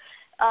on.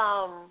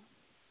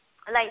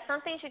 Like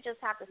some things you just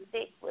have to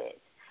stick with.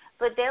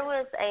 But there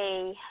was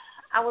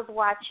I was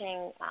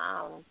watching.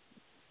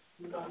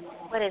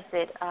 What is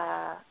it?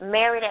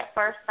 Married at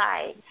First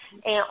Sight.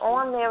 And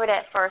on Married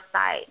at First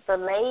Sight, the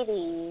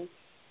lady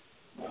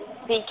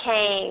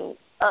became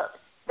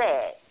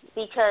upset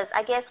because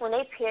I guess when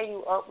they pair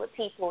you up with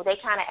people, they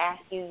kind of ask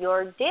you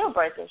your deal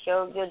breakers,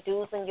 your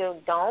do's and your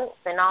don'ts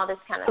and all this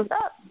kind of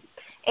stuff.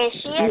 And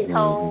she had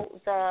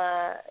told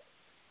the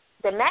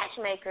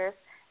matchmakers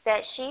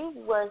that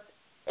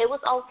it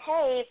was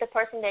okay if the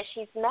person that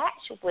she's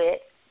matched with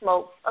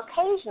smokes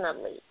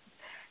occasionally.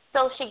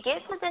 So she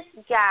gets with this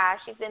guy.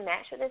 She's been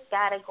matched with this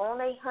guy. They go on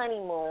their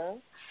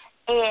honeymoon.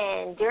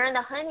 And during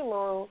the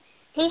honeymoon,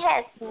 he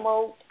had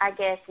smoked, I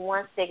guess,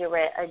 one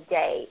cigarette a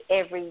day,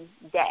 every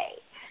day.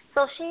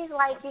 So she's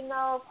like,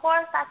 of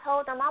course I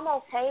told him I'm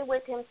okay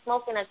with him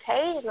smoking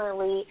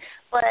occasionally,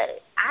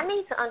 but I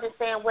need to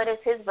understand what is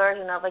his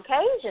version of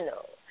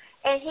occasional.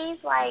 And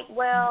he's like,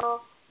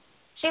 well,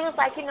 she was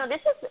like, this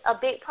is a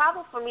big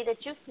problem for me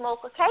that you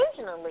smoke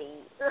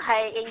occasionally,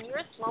 like, and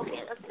you're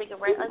smoking a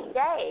cigarette a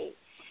day.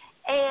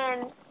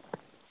 And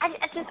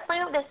I just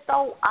found this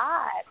so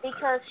odd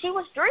because she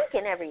was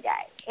drinking every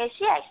day, and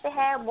she actually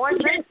had more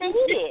drinks than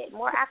he did,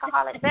 more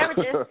alcoholic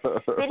beverages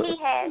than he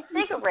had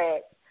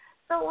cigarettes.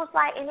 So it was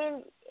like, and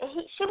then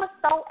she was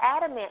so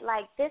adamant,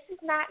 like, this is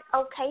not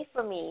okay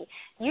for me.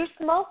 You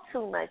smoke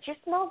too much. You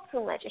smoke too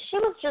much. And she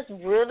was just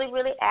really,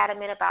 really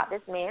adamant about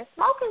this man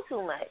smoking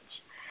too much.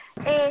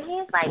 And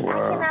he's like, wow.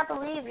 I cannot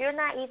believe you're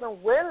not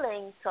even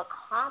willing to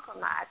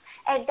compromise.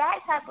 And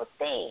that type of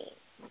thing,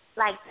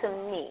 like, to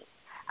me,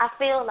 I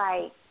feel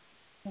like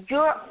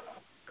you're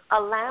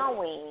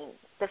allowing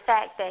the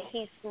fact that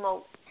he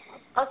smokes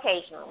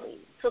occasionally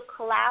to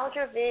cloud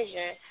your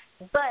vision,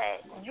 but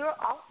you're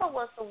also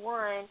was the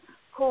one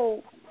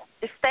who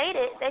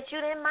stated that you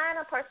didn't mind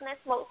a person that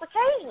smokes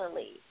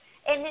occasionally.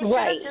 And it should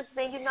have just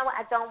been,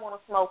 I don't want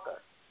a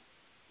smoker.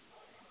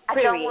 I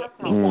don't want a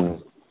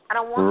smoker. I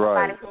don't want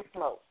somebody who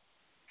smokes.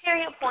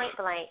 Period, point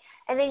blank.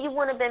 And then you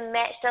wouldn't have been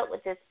matched up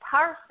with this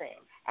person.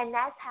 And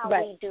that's how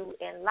we do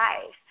in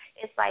life.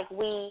 It's like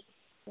we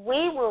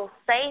will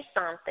say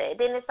something.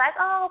 Then it's like,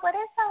 oh, but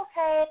it's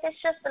okay if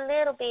it's just a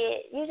little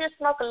bit. You just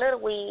smoke a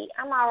little weed.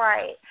 I'm all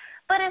right.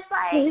 But it's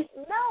like,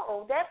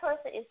 no, that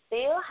person is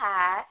still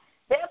high.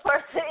 That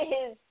person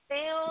is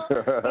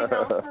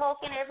still,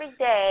 smoking every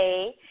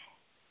day.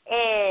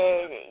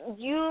 And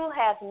you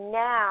have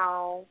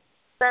now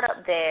set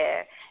up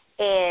there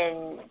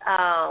and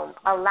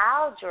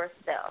allowed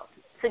yourself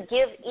to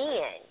give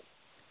in.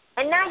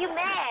 And now you're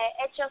mad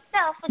at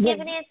yourself for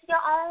giving in to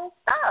your own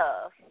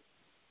stuff.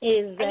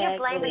 Exactly. And you're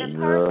blaming the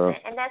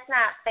person, and that's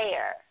not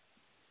fair.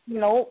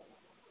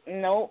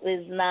 Nope,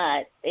 it's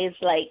not. It's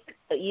like,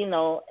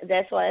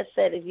 that's why I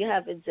said if you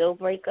have a deal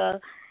breaker,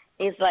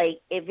 it's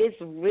like if it's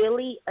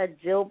really a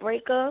deal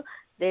breaker,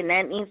 then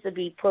that needs to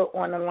be put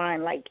on the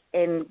line, like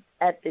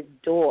at the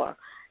door,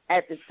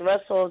 at the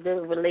threshold of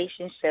the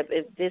relationship.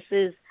 If this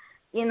is,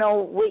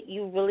 what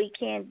you really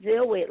can't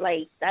deal with,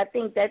 like, I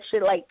think that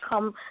should like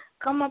come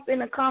up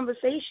in a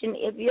conversation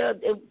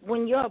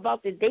when you're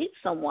about to date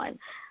someone.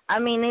 I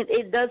mean,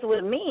 it does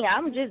with me.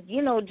 I'm just,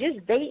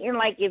 just dating.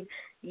 Like, if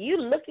you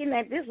looking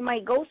at this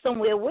might go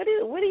somewhere, what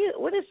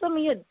are some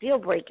of your deal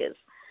breakers?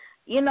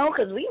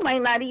 Because we might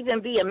not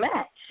even be a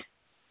match.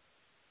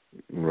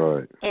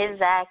 Right.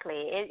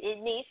 Exactly.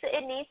 It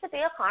needs to be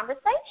a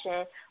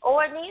conversation,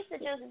 or it needs to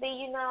just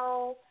be,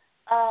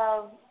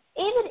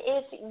 even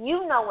if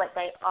you know what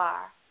they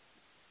are,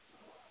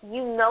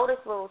 you notice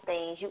little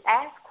things, you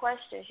ask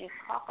questions, you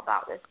talk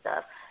about this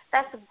stuff.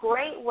 That's a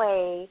great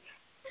way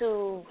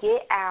to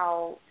get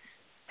out,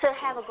 to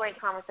have a great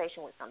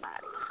conversation with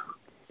somebody.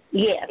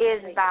 Yes.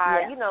 Is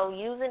by,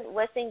 using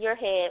what's in your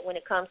head when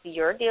it comes to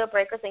your deal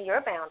breakers and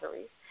your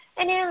boundaries.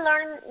 And then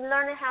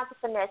learning how to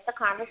finesse the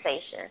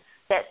conversation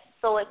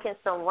so it can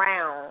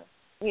surround,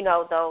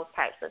 those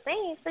types of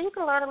things, so you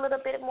can learn a little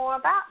bit more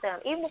about them,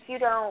 even if you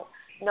don't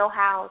know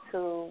how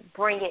to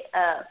bring it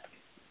up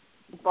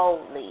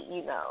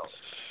boldly,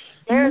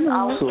 There's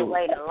always a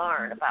way to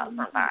learn about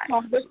somebody.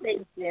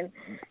 Conversation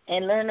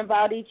and learn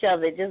about each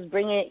other. Just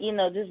bring it,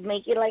 just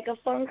make it like a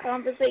fun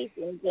conversation.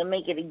 You can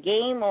make it a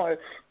game or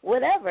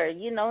whatever,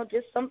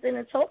 just something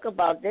to talk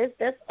about.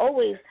 That's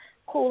always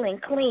cool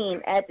and clean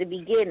at the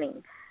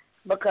beginning,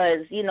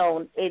 because,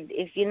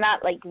 if you're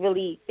not like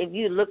really, if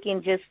you're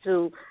looking just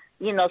to,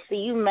 see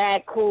you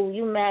mad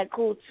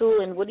cool too,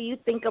 and what do you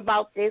think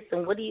about this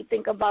and what do you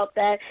think about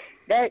that?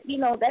 That,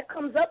 that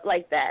comes up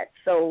like that.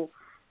 So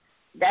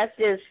that's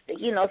just,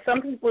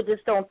 some people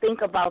just don't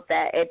think about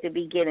that at the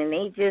beginning.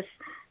 They just,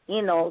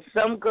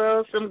 some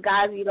girls, some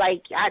guys be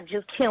like, I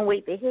just can't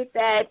wait to hit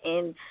that.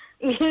 And,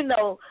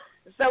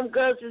 some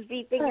girls just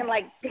be thinking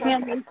like,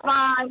 damn, it's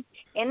fine.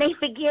 And they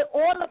forget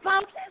all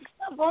about that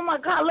stuff. Oh, my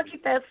God, look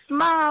at that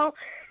smile,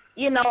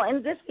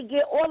 and just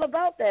forget all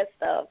about that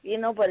stuff,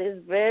 but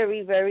it's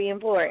very, very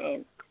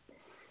important.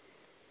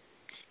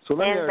 So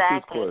let me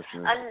ask you this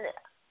question.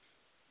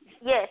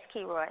 Yes,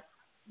 Keroy.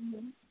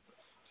 Mm-hmm.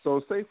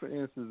 So say, for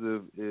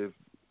instance, if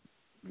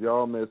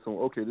y'all met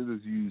someone, okay, this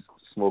is you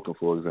smoking,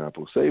 for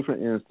example. Say, for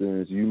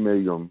instance, you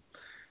meet them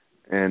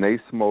and they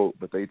smoke,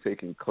 but they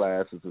taking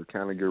classes to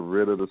kind of get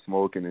rid of the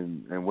smoking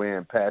and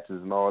wearing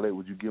patches and all that.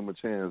 Would you give them a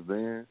chance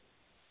then?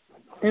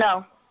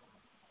 No.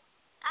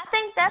 I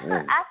think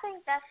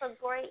that's a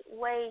great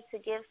way to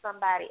give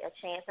somebody a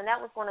chance, and that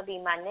was going to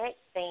be my next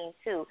thing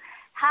too.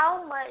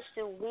 How much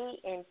do we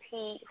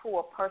impede who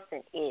a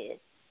person is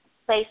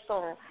based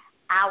on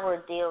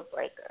our deal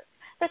breakers?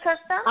 Because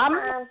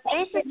sometimes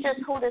this is just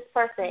who this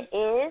person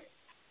is,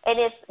 and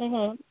if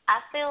I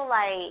feel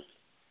like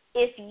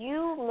if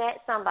you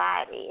met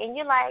somebody and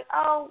you're like,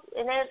 oh,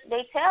 and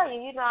they tell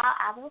you,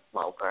 I'm a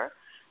smoker,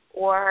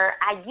 or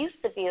I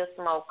used to be a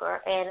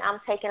smoker, and I'm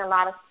taking a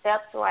lot of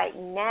steps right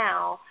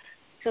now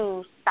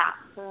to stop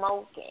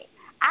smoking.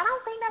 I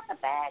don't think that's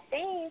a bad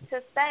thing to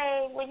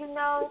say,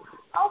 well,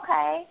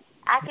 okay,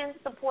 I can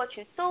support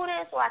you through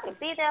this, or I can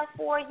be there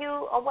for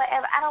you, or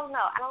whatever. I don't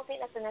know. I don't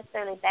think that's a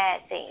necessarily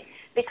bad thing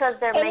because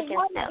they're making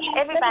steps.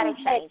 Everybody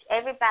changes.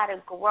 Everybody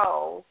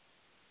grows.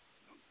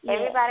 Yeah.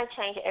 Everybody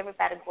changes.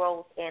 Everybody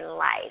grows in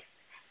life.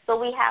 So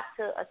we have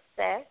to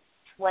assess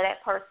where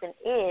that person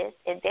is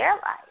in their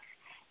life.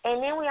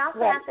 And then we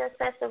also have to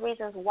assess the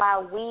reasons why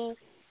we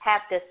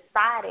have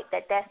decided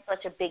that that's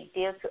such a big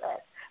deal to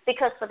us.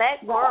 Because for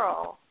that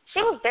girl,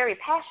 she was very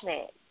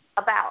passionate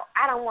about,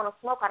 I don't want to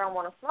smoke, I don't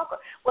want to smoke.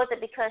 Was it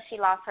because she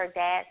lost her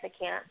dad to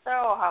cancer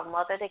or her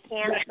mother to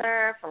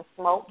cancer from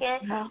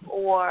smoking?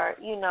 Or,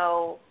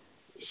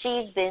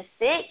 she's been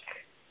sick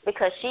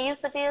because she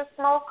used to be a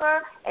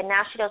smoker and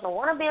now she doesn't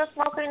want to be a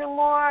smoker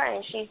anymore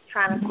and she's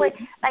trying to quit.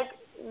 Like,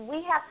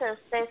 we have to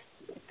assess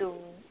the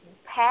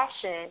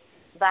passion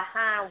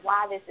behind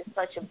why this is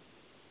such a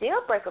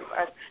deal breaker for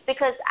us.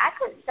 Because I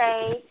could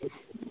say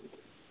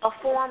a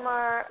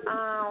former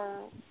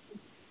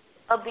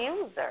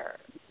abuser,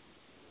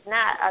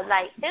 not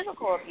like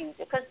physical abuser,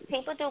 because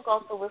people do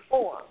go through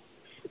reform,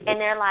 and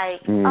they're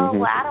like, oh,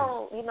 well, I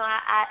don't,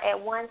 I at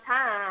one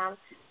time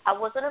I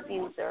was an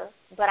abuser,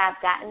 but I've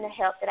gotten the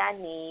help that I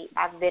need.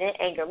 I've been in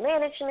anger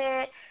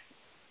management.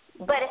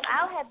 But if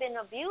I have been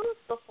abused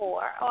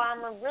before, or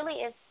I'm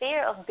really in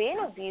fear of being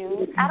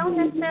abused, I don't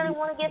necessarily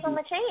want to give them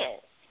a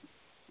chance.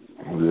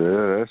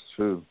 Yeah, that's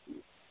true.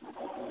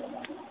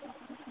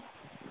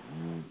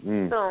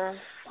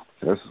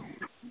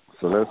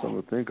 So that's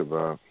something to think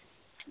about.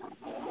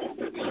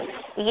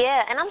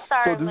 Yeah, and I'm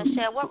sorry,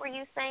 Michelle, what were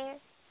you saying?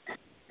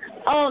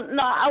 Oh,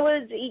 no, I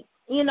was,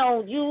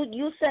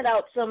 you set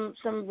out some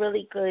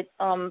really good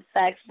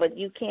facts, but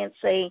you can't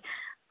say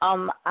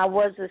I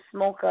was a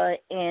smoker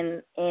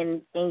and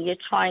you're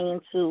trying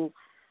to,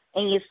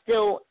 and you're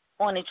still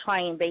on a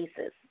trying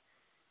basis.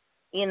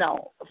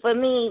 For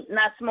me,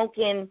 not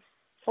smoking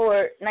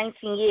for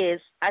 19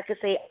 years, I could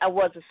say I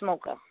was a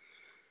smoker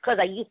because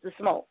I used to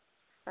smoke.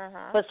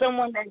 For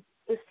someone that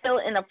is still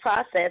in the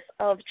process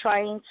of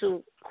trying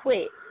to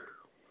quit,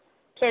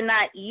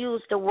 cannot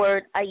use the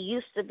word I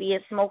used to be a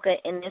smoker,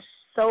 and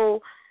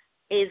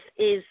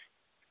is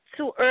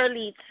too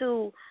early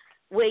to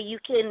where you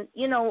can,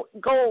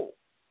 go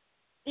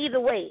either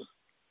way,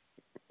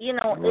 in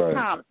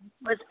time.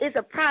 But it's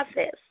a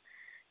process,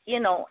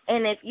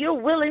 and if you're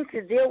willing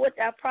to deal with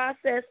that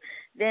process,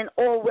 then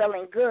all well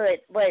and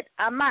good. But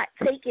I'm not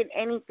taking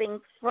anything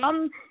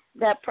from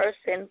that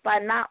person by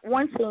not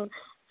wanting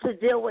to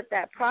deal with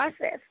that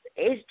process.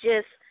 It's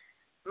just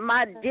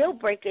my deal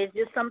breaker is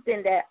just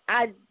something that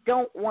I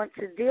don't want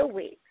to deal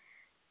with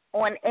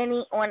on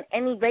any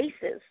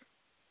basis.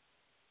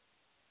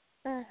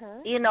 But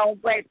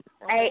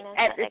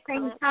at the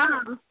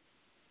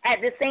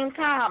same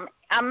time,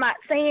 I'm not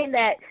saying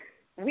that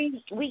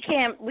we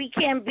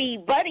can't be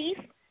buddies,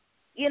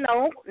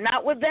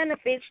 not with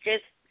benefits,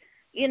 just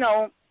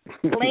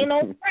plain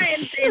old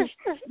friends, and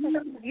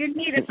you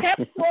need a pep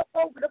talk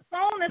over the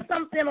phone or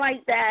something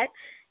like that.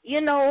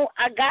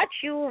 I got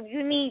you. If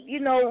you need,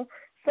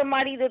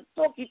 somebody to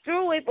talk you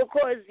through it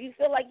because you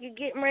feel like you're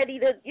getting ready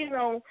to,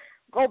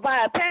 go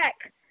buy a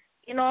pack.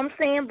 You know what I'm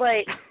saying?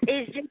 But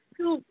it's just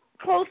too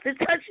close to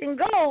touch and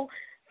go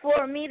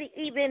for me to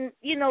even,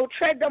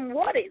 tread them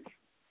waters.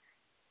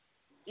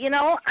 I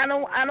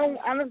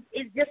don't.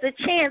 It's just a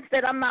chance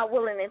that I'm not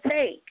willing to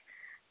take.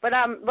 But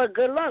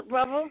good luck,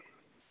 brother.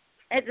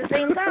 At the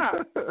same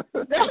time.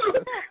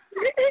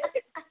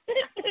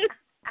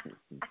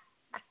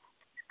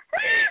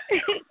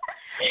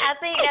 I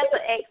think that's an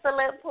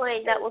excellent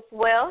point. That was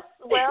well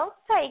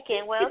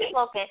taken, well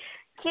spoken.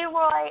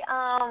 Kiroy,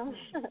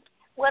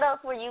 what else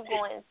were you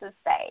going to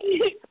say?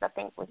 Because I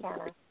think we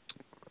kind of.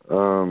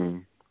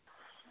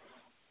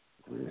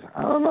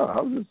 I don't know.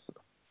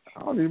 I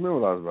don't even remember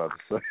what I was about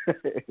to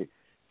say.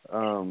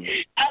 I'm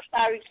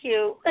sorry,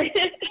 Q.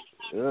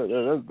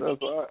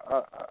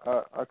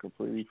 I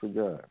completely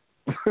forgot.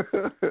 I'm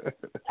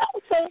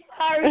so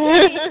sorry.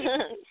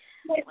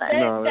 That's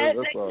all right.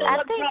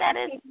 I think that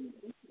is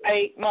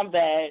right. My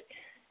bad.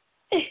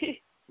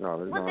 No,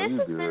 well, you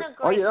this good. Has been a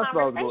great That's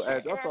what I was going to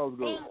ask. conversation. That's what I was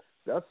going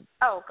to.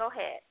 Oh, go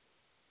ahead.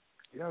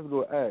 Yeah, I was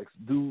going to ask.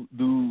 Do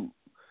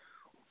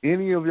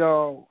any of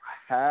y'all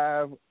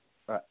have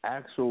an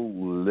actual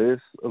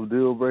list of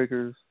deal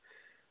breakers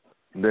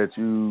that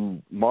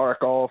you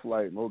mark off,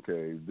 like,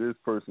 okay, this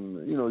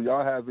person,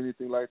 y'all have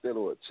anything like that,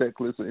 or a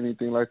checklist or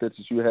anything like that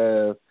you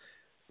have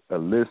a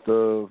list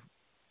of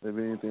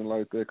anything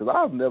like that? Because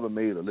I've never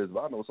made a list,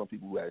 but I know some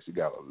people who actually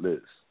got a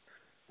list,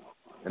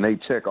 and they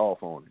check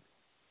off on it.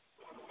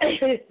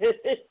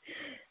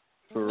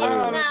 For real.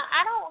 Now,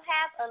 I don't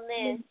have a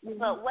list,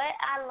 but what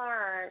I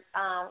learned,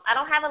 I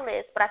don't have a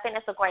list, but I think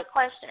that's a great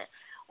question.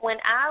 When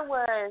I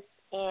was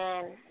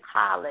in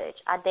college,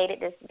 I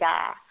dated this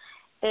guy,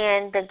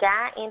 and the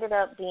guy ended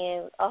up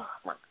being, oh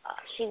my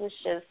gosh, he was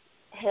just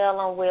hell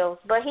on wheels.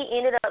 But he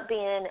ended up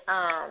being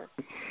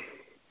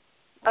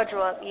a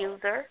drug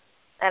user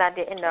that I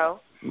didn't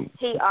know.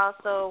 He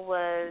also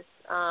was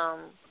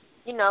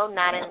he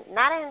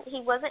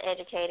wasn't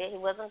educated. He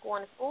wasn't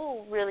going to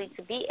school really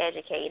to be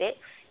educated.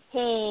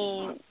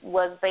 He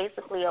was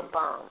basically a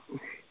bum.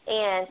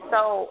 And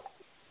so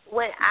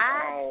when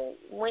I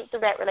went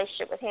through that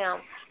relationship with him,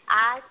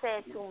 I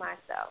said to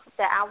myself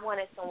that I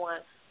wanted someone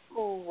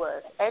who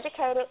was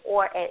educated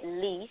or at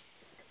least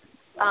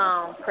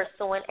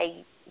pursuing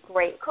a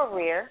great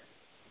career,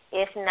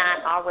 if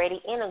not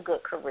already in a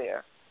good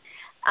career.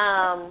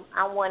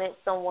 I wanted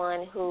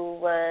someone who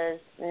was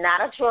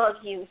not a drug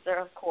user,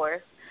 of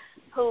course,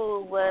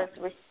 who was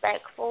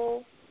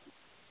respectful,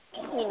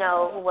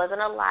 who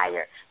wasn't a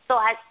liar. So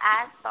I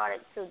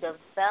started to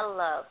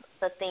develop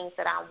the things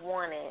that I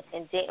wanted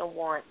and didn't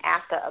want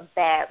after a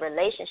bad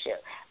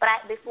relationship. But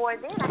before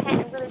then, I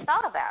hadn't really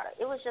thought about it.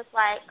 It was just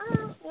like,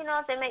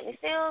 if they make me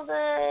feel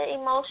good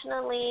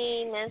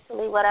emotionally,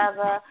 mentally,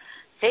 whatever,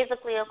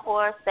 physically, of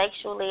course,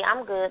 sexually,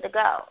 I'm good to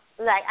go.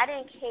 Like, I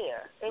didn't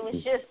care. It was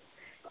just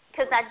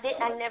because I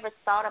never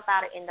thought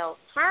about it in those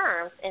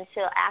terms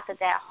until after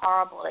that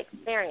horrible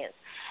experience.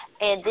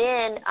 And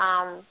then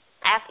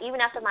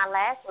even after my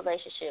last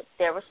relationship,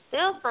 there was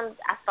still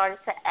I started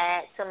to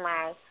add to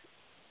my,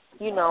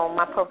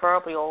 my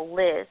proverbial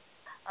list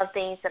of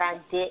things that I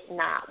did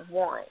not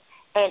want.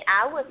 And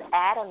I was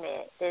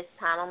adamant this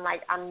time. I'm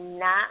like, I'm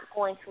not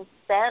going to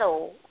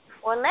settle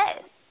for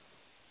less.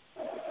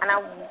 And I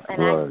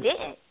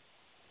didn't.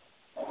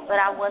 But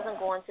I wasn't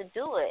going to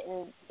do it.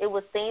 And it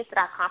was things that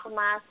I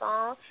compromised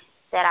on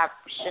that I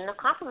shouldn't have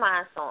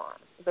compromised on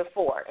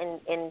before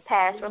in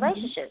past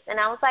relationships. And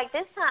I was like,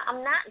 this time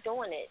I'm not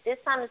doing it. This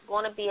time it's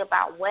going to be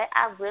about what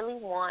I really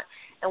want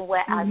and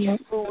what I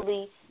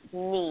truly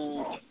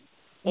need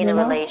in a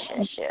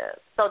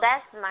relationship. So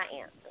that's my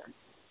answer.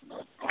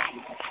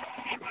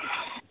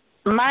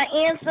 My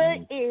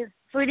answer is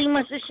pretty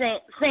much the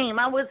same.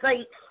 I was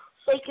like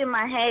shaking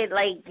my head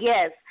like,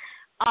 yes.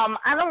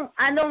 I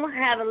don't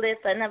have a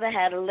list. I never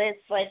had a list,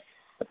 but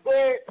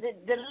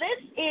the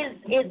list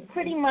is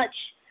pretty much.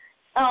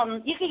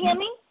 You can hear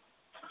me?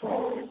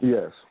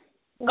 Yes.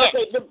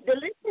 Okay. The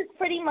list is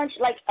pretty much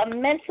like a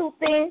mental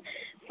thing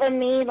for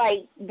me,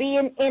 like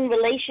being in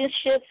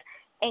relationships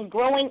and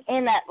growing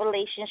in that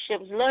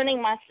relationships,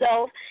 learning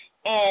myself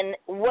and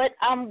what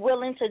I'm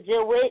willing to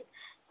deal with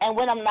and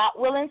what I'm not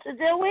willing to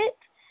deal with.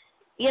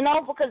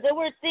 Because there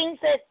were things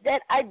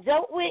that I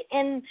dealt with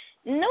and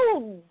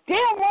knew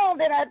damn well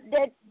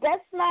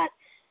that's not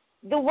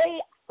the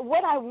way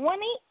what I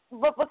wanted,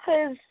 but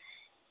because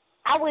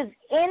I was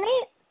in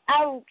it,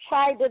 I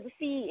tried to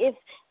see if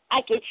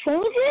I could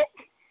change it.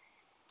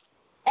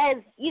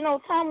 As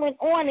time went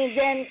on, and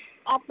then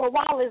after a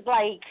while, it's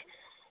like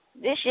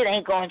this shit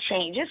ain't gonna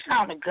change. It's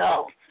time to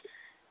go.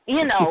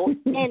 And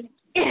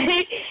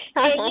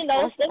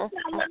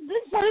sometimes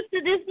this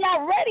person is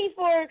not ready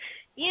for,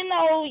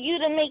 you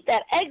to make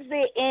that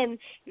exit, and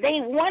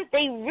they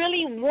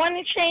really want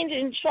to change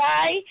and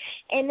try,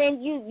 and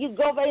then you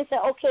go back and say,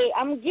 okay,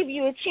 I'm gonna give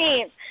you a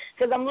chance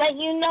because I'm letting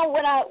you know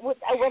what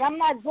I'm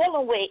not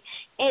dealing with,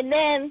 and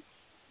then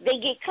they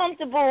get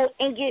comfortable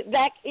and get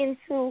back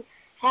into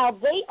how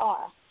they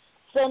are.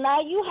 So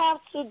now you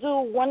have to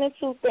do one or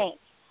two things: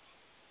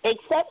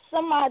 accept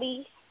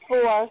somebody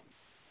for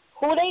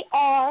who they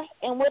are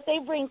and what they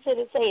bring to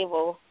the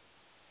table,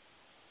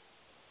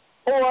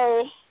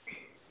 or,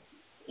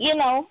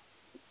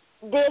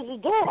 there's a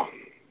door.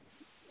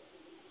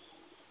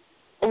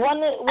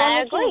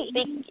 I agree.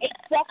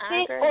 Accept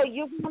it,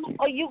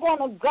 or you're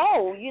gonna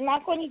go. You're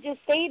not going to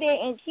just stay there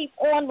and keep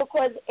on,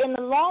 because in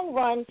the long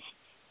run,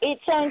 it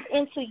turns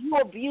into you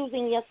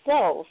abusing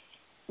yourself.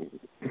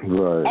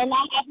 Right. And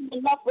not having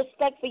enough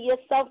respect for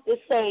yourself to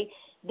say,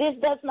 this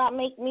does not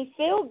make me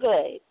feel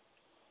good.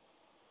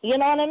 You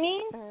know what I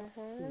mean?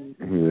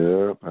 Mm-hmm.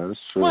 Yeah, that's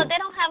true. Well, they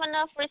don't have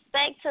enough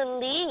respect to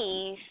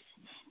leave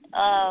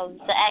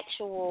the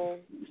actual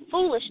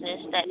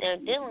foolishness that they're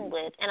dealing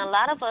with. And a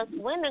lot of us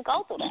women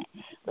go through that.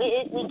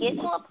 We get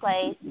to a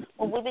place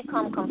where we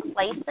become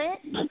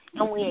complacent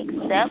and we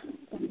accept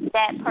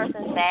that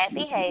person's bad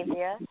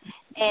behavior,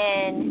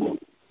 and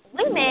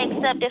we may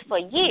accept it for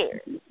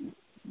years.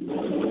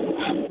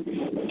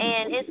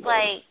 And it's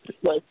like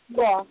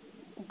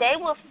they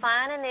will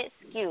find an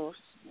excuse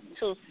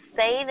to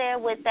stay there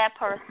with that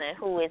person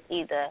who is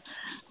either,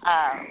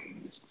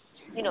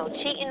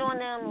 cheating on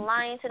them,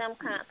 lying to them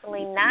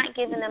constantly, not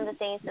giving them the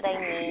things that they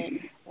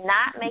need,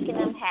 not making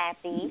them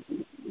happy.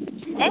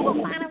 They will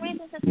find a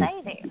reason to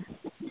stay there.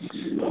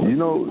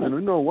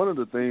 One of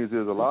the things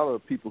is a lot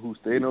of people who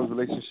stay in those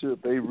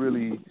relationships, they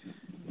really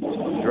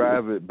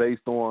drive it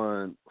based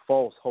on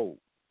false hope,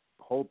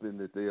 hoping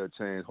that they'll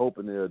change,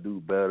 hoping they'll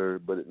do better,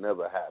 but it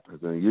never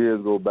happens. And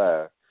years go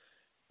by,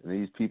 and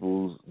these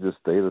people just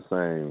stay the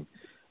same.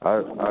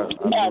 I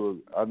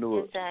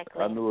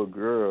knew a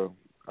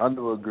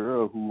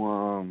girl who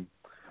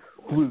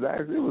was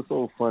actually, it was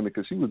so funny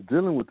because she was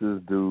dealing with this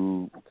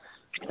dude,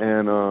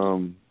 and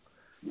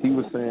he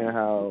was saying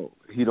how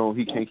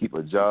he can't keep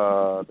a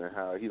job and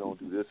how he don't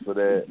do this for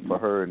that for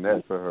her and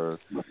that for her,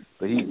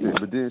 but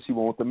then she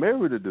wants to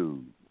marry the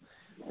dude,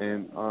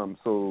 And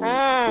so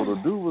the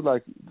dude was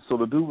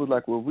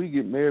like, well, we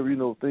get married,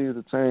 things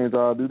have changed.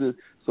 I'll do this.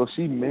 So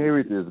she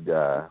married this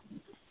guy.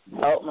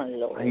 Oh my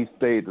Lord! He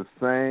stayed the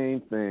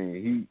same thing.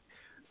 He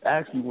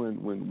actually when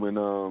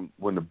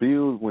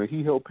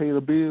he helped pay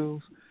the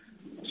bills,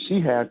 she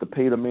had to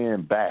pay the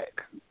man back.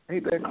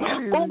 Ain't that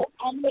crazy? Oh,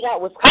 I knew that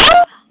was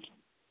coming.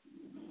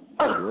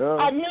 Yeah.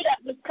 I knew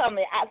that was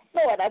coming. I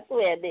saw it. I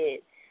swear I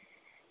did.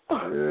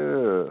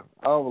 Yeah,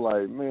 I was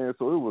like, man,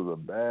 so it was a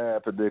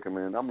bad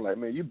predicament. I'm like,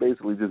 man, you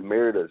basically just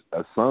married a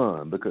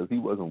son because he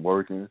wasn't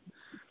working.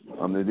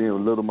 And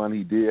then little money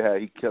he did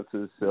have, he kept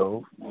to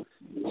himself.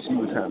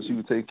 She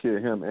would take care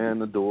of him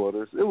and the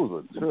daughters. It was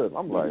a trip.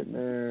 I'm like,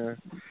 man,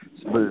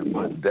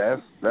 but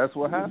that's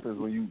what happens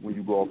when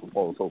you go off a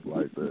false hope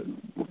like that.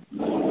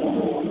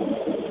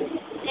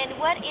 And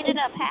what ended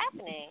up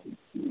happening?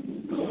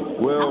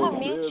 Well, I'm gonna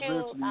mute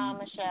you,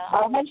 Michelle.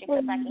 I'll mute you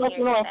because I can hear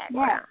you in the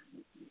background.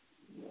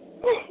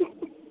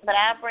 But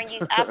I'll bring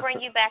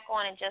you back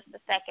on in just a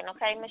second,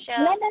 okay,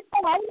 Michelle? No,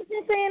 I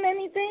wasn't saying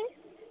anything.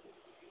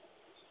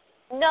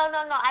 No.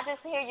 I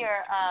just hear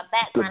your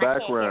background. The I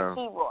background. can't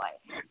hear Keroy.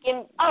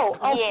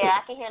 Okay. Yeah,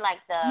 I can hear like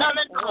the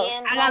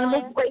wind I gotta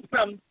blowing. move away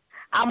from.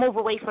 I'll move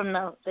away from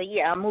I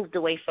moved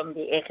away from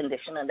the air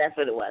conditioner. That's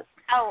what it was.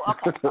 Oh,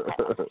 okay.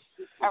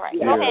 All right.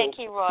 Yeah, Go ahead,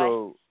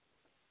 Keroy.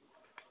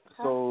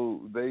 So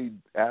they,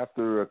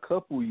 after a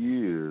couple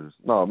years,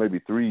 maybe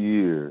 3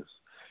 years,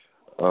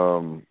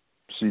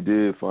 she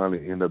did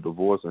finally end up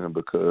divorcing him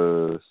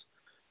because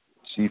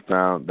she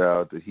found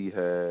out that he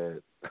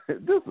had,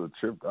 this is a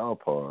trip to our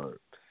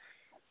part,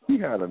 he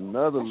had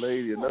another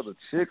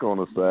chick on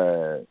the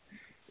side,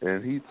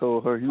 and he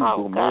told her he was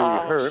going to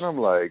marry her. And I'm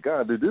like,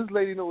 God, did this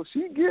lady know what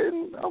she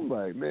getting? I'm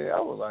like, man, I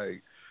was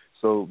like,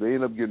 so they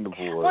ended up getting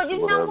divorced Well,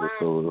 you or whatever. know what?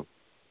 So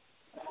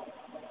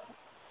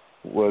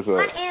what's up?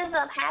 What ends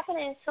up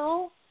happening,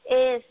 too,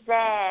 is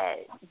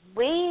that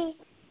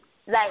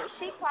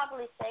she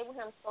probably stayed with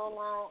him so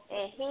long,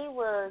 and he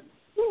was,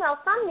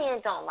 some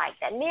men don't like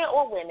that. Men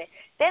or women,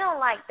 they don't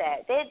like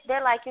that.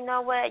 They're like, you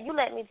know what, you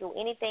let me do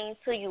anything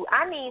to you.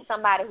 I need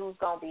somebody who's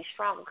going to be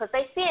strong because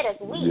they see it as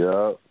weak.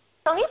 Yep.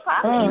 So he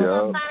probably ended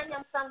up finding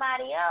him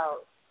somebody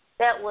else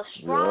that was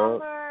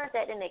stronger,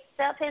 that didn't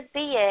accept his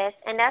BS,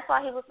 and that's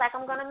why he was like,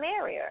 I'm going to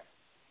marry her.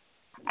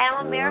 And I'm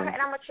going to marry her,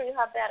 and I'm going to treat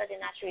her better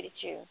than I treated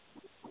you.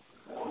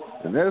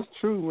 And that's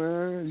true,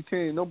 man. You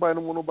can't, nobody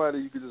don't want nobody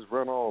you can just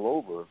run all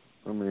over.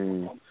 I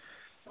mean,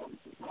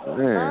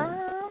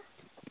 man.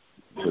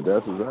 But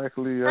that's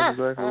exactly what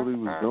he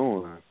was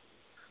doing.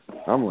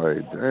 I'm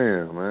like,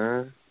 damn,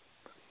 man.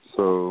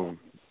 So.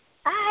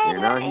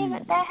 I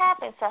hate that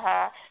happened to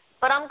her.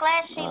 But I'm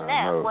glad she left.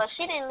 Know. Well,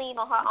 she didn't leave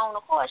on her own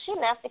accord. She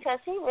left because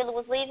he really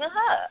was leaving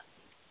her.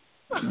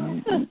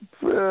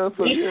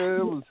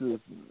 It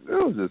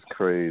was just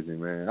crazy,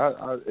 man.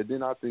 And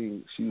then I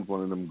think she's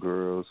one of them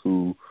girls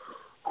who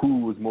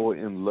was more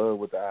in love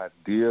with the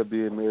idea of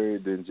being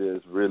married than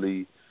just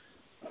really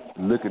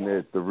looking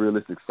at the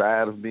realistic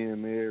side of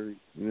being married.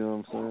 You know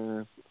what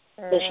I'm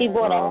saying? So she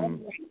bought a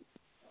home.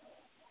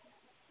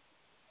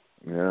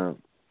 Yeah.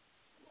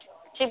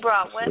 She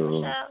brought what,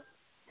 Michelle?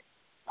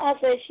 I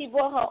said she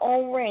bought her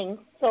own ring.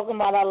 Talking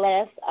about our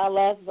last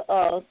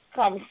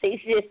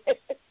conversation.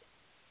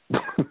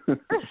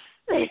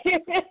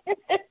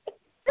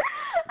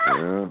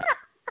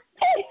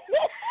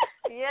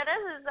 Yeah,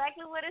 that's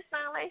exactly what it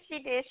sounded like she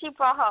did. She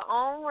brought her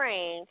own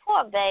ring.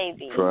 Poor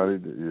baby.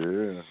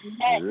 Yeah.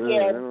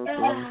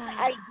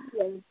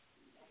 Ideas.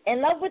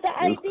 In love with the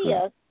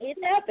idea. It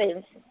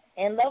happens.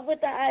 In love with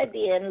the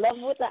idea. In love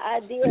with the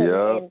idea.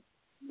 Yep. And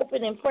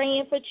hoping and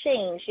praying for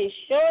change. It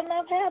sure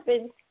enough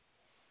happens.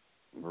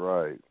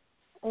 Right.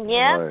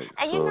 Yeah. Right.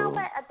 And you know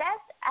what?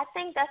 I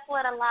think that's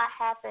what a lot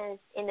happens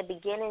in the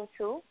beginning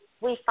too.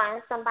 We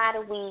find somebody,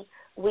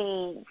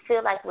 we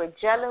feel like we're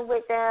gelling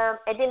with them,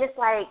 and then it's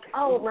like,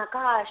 oh my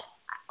gosh,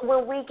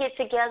 when we get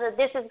together,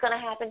 this is going to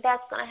happen,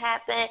 that's going to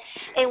happen,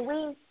 and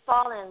we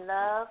fall in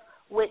love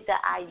with the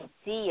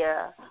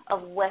idea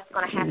of what's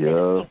going to happen in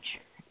the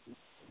future,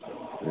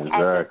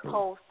 as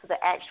opposed to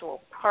the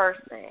actual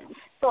person.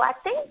 So I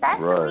think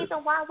that's the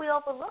reason why we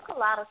overlook a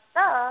lot of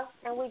stuff,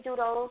 and we do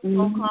those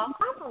so-called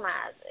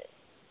compromises.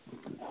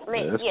 I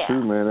mean, that's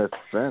true, man. That's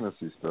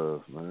fantasy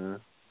stuff, man.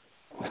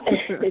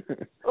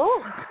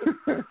 Ooh.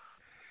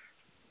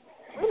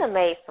 We done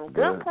made some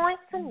good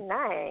points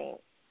tonight.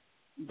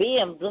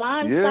 Being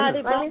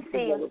blindsided by Let me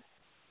see.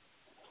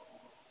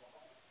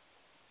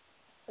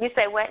 You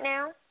say what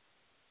now?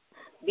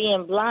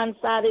 Being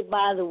blindsided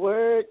by the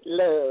word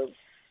love.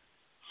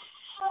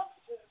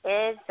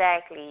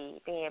 Exactly.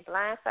 Being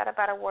blindsided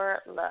by the word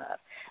love.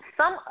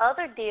 Some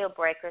other deal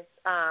breakers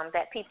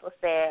that people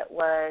said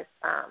was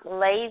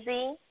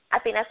lazy. I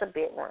think that's a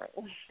big one.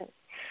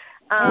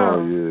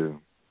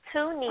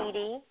 Too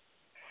needy.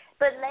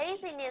 But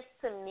laziness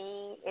to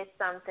me is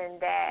something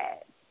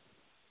that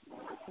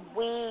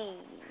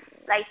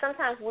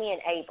sometimes we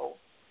enable.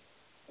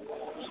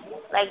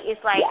 Like,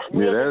 it's like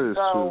we just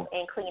go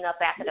and clean up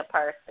after the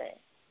person.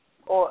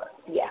 Or,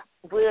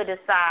 will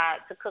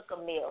decide to cook a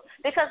meal.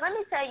 Because let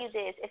me tell you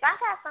this, if I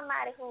got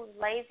somebody who's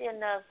lazy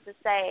enough to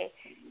say,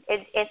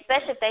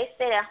 especially if they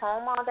sit at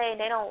home all day and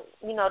they don't,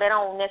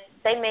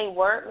 they may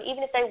work,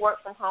 even if they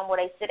work from home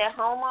or they sit at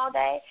home all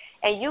day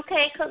and you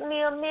can't cook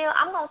me a meal,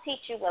 I'm going to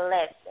teach you a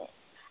lesson.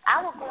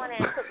 I will go in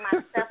there and cook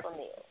myself a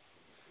meal.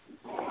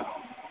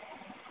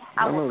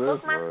 I will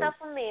cook myself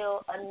a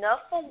meal,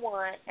 enough for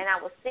one, and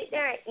I will sit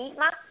there and eat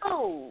my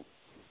food,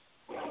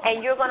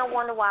 and you're going to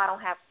wonder why I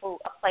don't have a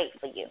plate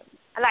for you.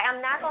 Like,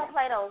 I'm not going to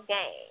play those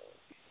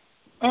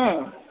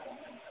games.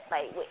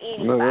 Like, with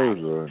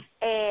anybody. No,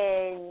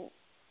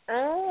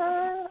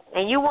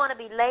 and you want to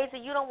be lazy,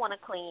 you don't want to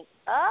clean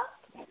up,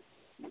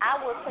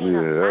 I will clean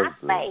up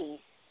my face.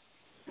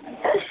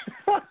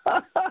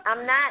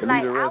 I'm not,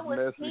 like, I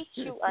will teach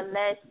you a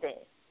lesson.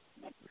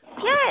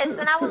 Yes,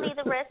 and I will leave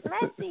the rest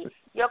messy.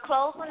 Your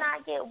clothes will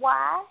not get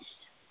washed.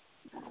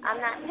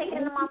 I'm not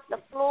picking them off the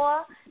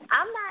floor.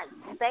 I'm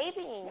not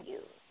babying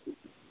you.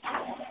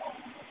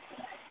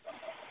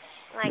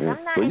 Like,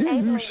 I'm not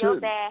enabling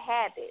your bad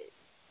habits.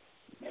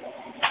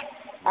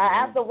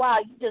 After a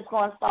while, you're just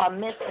going to start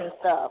missing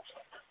stuff.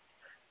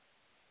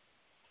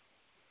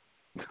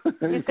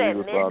 You said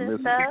missing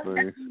stuff?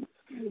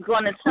 You're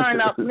going to turn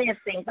up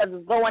missing because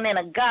it's going in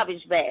a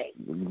garbage bag.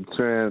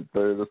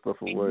 Transfer the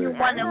stuff away. You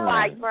wonder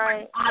why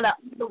you're out of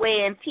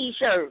underwear and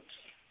T-shirts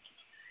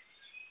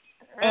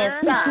and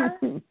socks.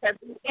 Because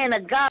it's in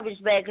a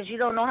garbage bag because you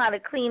don't know how to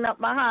clean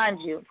up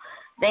behind you.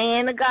 They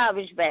in a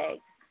garbage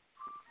bag.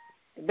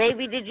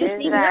 Baby, did you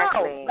see? No.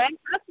 That's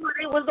why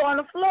they was on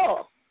the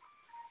floor.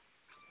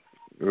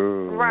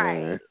 Oh,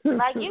 right.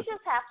 Like, you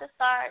just have to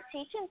start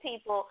teaching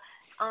people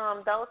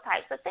those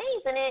types of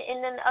things. And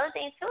then the other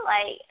thing, too,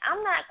 like,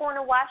 I'm not going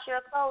to wash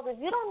your clothes. If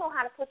you don't know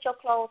how to put your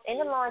clothes in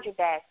the laundry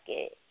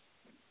basket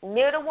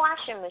near the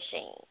washing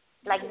machine,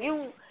 like, if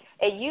you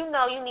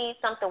know you need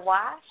something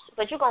washed,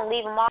 but you're going to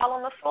leave them all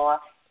on the floor,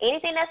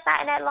 anything that's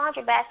not in that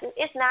laundry basket,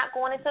 it's not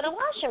going into the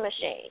washing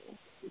machine.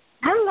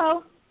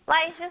 Hello.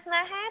 Like, it's just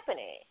not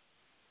happening.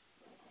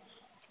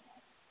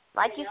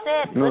 Like you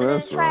said, put it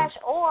in the trash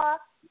or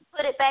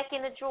put it back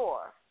in the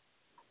drawer.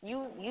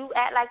 You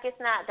act like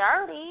it's not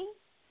dirty,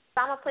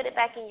 so I'm going to put it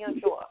back in your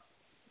drawer.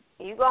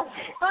 You going to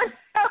wonder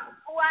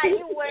why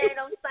you wearing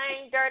them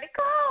same dirty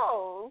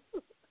clothes.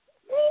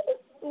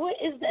 What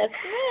is that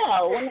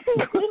smell?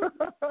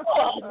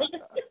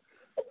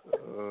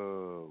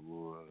 Oh,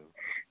 boy.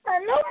 I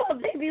know my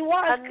baby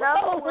wants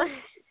clothes.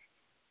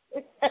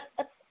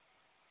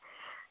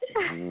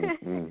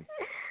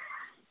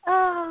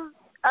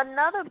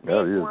 Another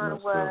big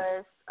one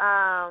was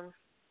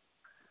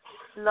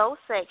low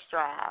sex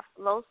drive.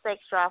 Low sex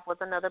drive was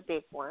another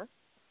big one.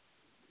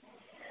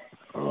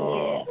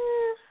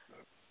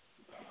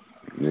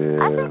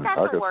 Yeah, I think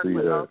I can work with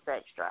that. low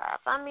sex drive.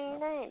 I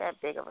mean, it ain't that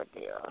big of a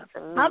deal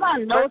to me. How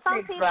about no sex sex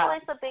drive? Some drive? people,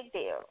 it's a big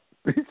deal.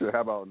 He said,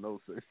 how about no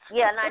sex?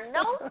 Yeah, now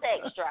no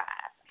sex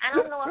drive. I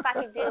don't know if I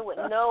can deal with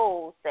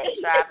no sex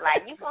drive.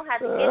 Like, you're going to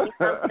have to give me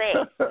some sex.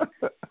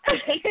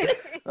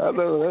 I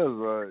know that's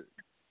right.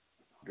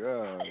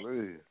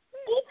 Golly.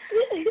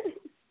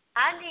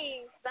 I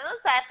need some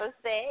type of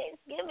sex.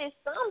 Give me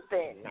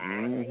something,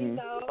 you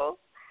know.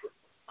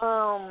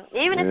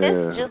 Even if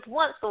it's just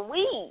once a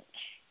week.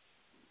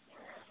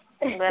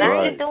 But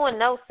I ain't doing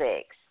no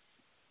sex.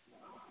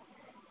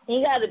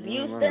 You got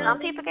abuse. Some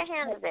people can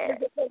handle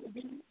that.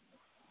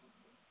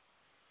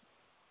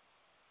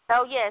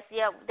 Oh, yes,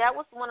 yeah, that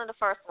was one of the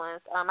first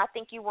ones. I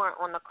think you weren't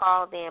on the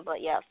call then, but,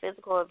 yeah,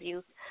 physical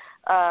abuse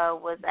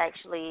was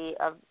actually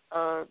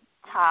a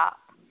top.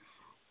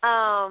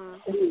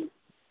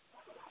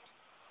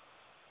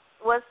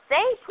 Was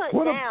they put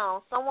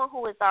down someone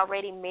who is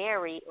already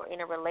married or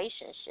in a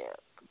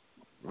relationship?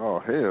 Oh,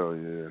 hell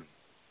yeah.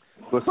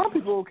 But some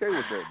people okay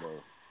with that,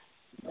 though.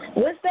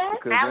 What's that?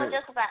 I was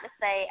just about to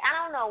say, I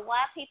don't know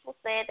why people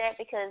said that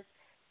because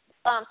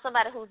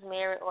somebody who's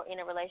married or in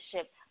a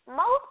relationship,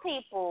 most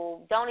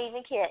people don't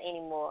even care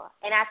anymore.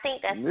 And I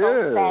think that's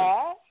so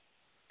sad.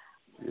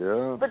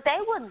 Yeah. But they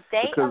would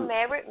date a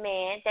married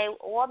man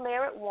or a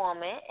married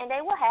woman, and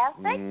they will have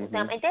sex with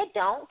them, and they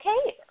don't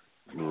care.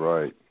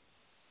 Right.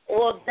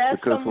 Well,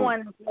 that's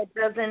someone that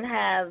doesn't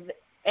have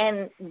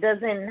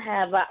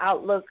an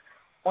outlook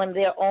on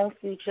their own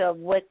future of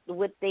what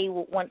they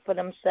would want for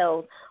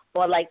themselves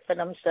or like for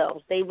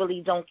themselves. They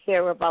really don't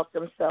care about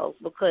themselves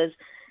because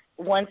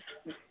once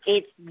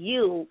it's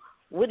you,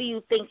 what do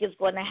you think is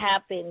going to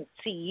happen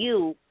to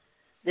you?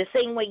 The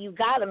same way you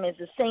got them is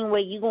the same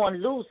way you're going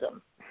to lose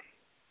them.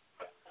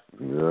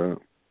 Yeah.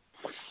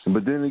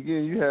 But then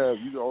again,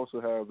 you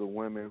also have the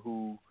women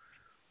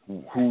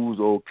who's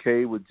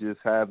okay with just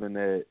having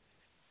that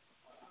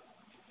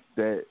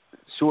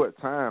short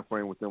time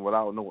frame with them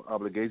without no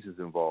obligations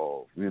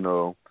involved, you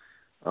know.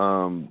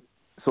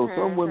 So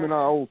some women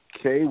are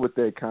okay with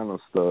that kind of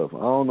stuff. I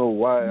don't know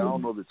why. I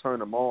don't know if it turn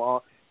them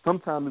on.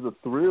 Sometimes it's a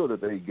thrill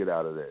that they get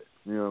out of that.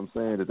 You know what I'm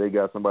saying? That they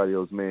got somebody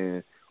else's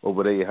man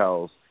over their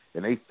house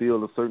and they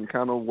feel a certain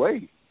kind of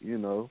way, you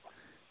know.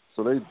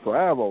 So they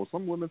thrive off.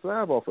 Some women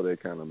thrive off of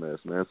that kind of mess,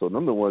 man. So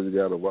them the ones you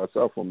got to watch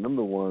out for. Them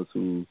the ones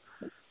who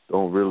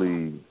don't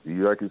really,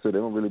 like you said, they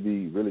don't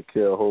really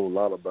care a whole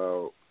lot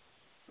about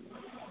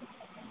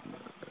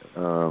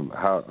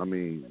how. I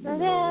mean, you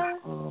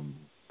know,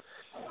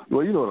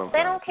 well, you know what I'm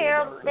saying. They don't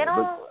care. They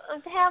don't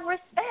have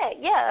respect.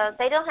 Yeah,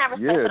 they don't have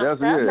respect for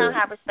themselves. They don't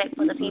have respect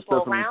for the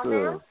people around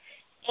them.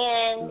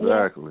 And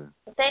exactly.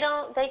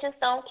 They just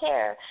don't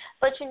care.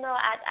 But you know,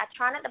 I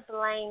try not to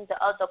blame the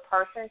other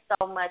person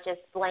so much as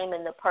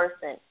blaming the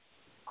person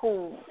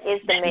who is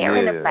the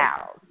married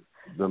spouse.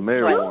 The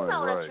married one, you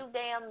know right. that you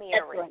damn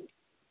married.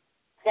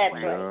 That's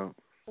right.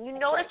 You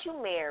know that you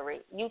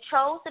married. You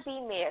chose to be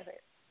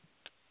married.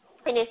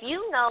 And if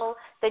you know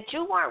that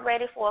you weren't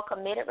ready for a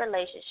committed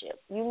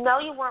relationship, you know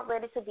you weren't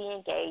ready to be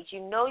engaged,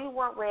 you know you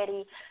weren't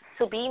ready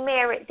to be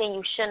married, then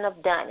you shouldn't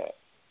have done it.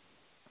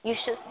 You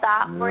should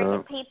stop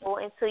bringing people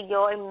into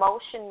your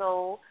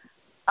emotional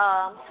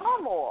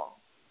turmoil,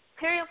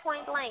 period,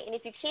 point blank. And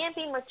if you can't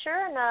be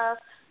mature enough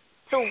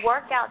to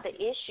work out the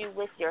issue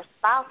with your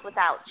spouse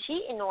without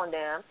cheating on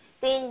them,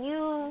 then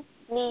you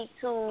need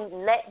to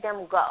let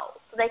them go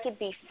so they can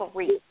be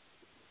free,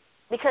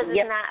 because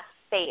it's not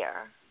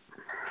fair.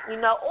 You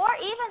know, or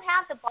even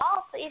have the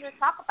balls to even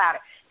talk about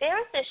it. There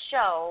is this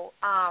show,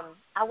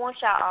 I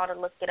want y'all all to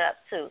look it up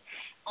too,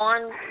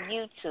 on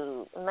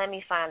YouTube. Let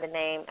me find the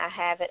name. I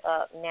have it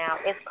up now.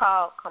 It's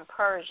called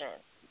Compersion.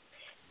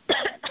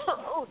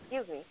 Oh,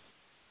 excuse me.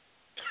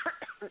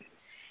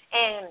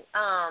 And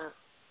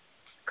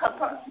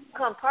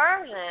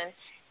Compersion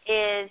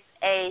is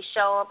a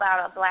show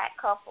about a black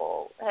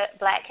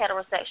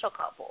heterosexual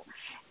couple.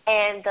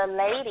 And the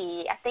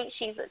lady, I think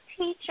she's a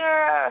teacher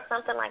or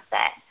something like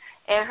that.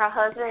 And her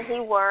husband, he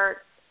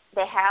works.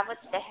 They have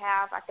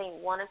I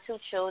think 1 or 2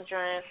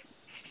 children,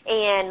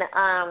 and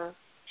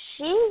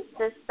she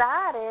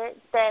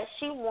decided that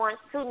she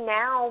wants to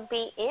now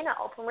be in an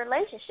open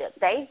relationship.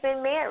 They've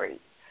been married,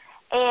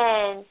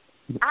 and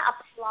I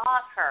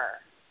applaud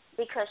her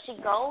because she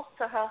goes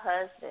to her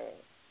husband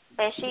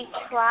and she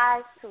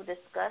tries to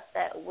discuss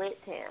that with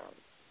him.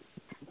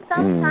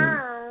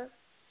 Sometimes,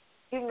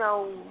 you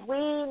know, we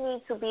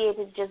need to be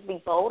able to just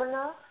be bold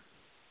enough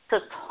to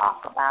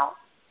talk about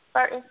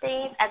certain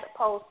things, as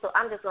opposed to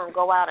I'm just going to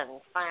go out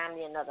and find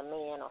me another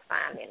man or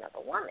find me another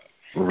woman.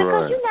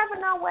 Because you never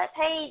know what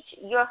page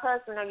your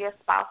husband or your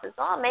spouse is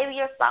on. Maybe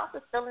your spouse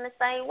is feeling the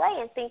same way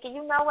and thinking,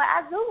 you know what,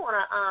 I do want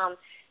to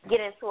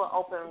get into an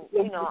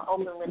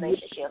open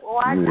relationship,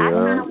 or I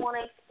kind of want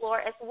to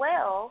explore as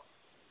well.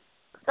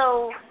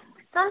 So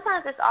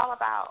sometimes it's all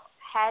about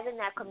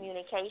having that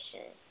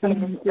communication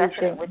and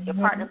discussing it with your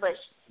partner. But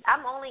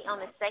I'm only on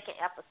the 2nd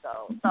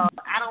episode, so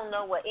I don't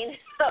know what ends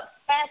up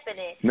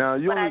happening.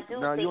 But I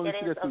do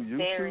think that it's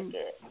very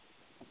good.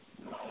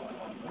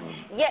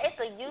 Yeah, it's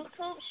a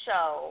YouTube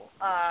show.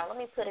 Let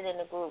me put it in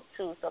the group,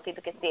 too, so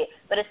people can see it.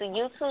 But it's a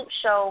YouTube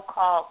show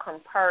called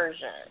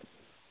Compersion.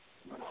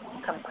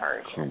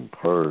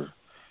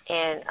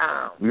 And,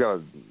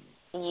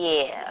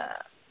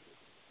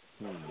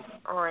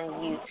 on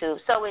YouTube.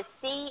 So it's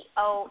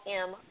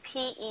COMPERSION.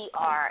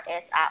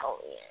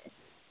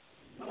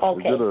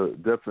 Okay. Is it a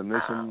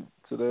definition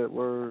to that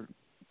word?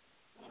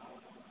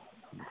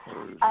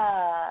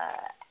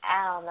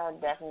 I don't know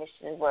the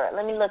definition of the word.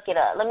 Let me look it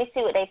up. Let me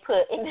see what they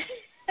put in.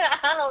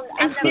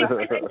 I've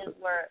never heard this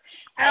word.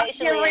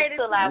 Actually,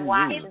 until I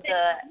watched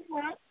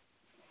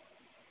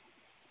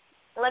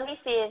let me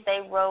see if they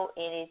wrote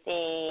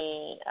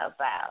anything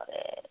about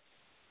it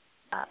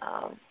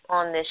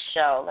on this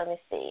show. Let me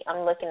see.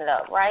 I'm looking it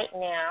up right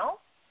now.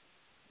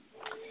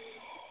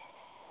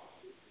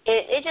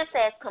 It just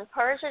says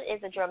Compersion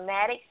is a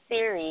dramatic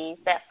series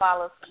that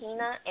follows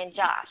Keena and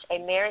Josh, a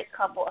married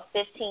couple of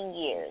 15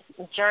 years,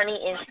 journey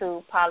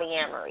into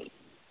polyamory.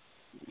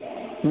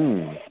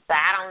 So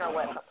I don't know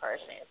what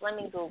Compersion is. Let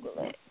me Google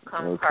it.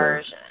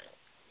 Compersion.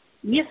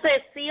 Okay. You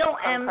said COMPERSION.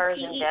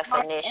 Compersion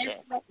definition.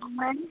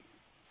 SION.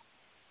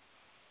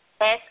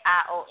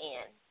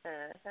 PERSION.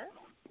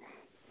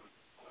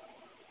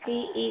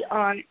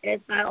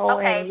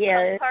 Okay,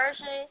 yeah.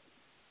 Compersion.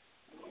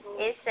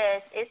 It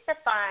says it's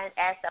defined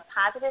as the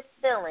positive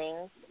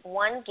feelings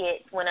one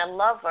gets when a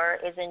lover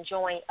is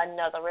enjoying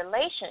another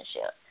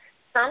relationship,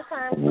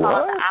 sometimes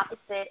called the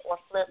opposite or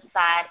flip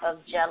side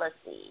of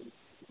jealousy.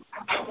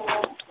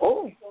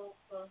 Oh.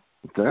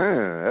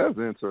 Damn, that's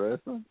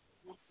interesting.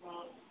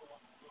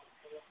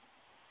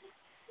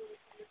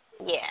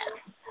 Yeah,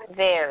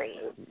 very,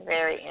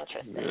 very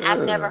interesting. Yeah.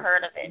 I've never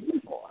heard of it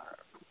before.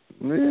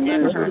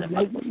 Never heard of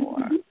it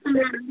before.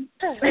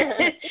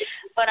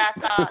 But I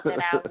thought that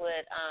I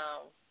would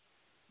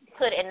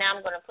put it, and now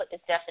I'm going to put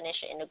this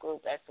definition in the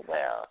group as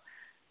well.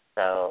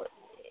 So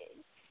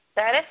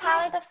that is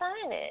how they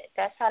define it.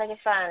 That's how they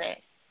define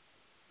it.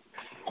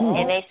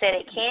 And they said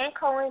it can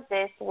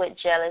coexist with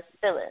jealous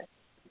feelings.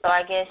 So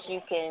I guess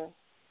you can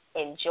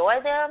enjoy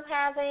them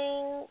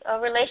having a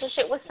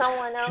relationship with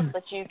someone else,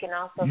 but you can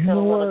also feel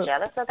a little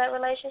jealous of that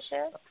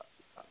relationship.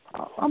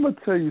 I'm gonna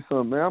tell you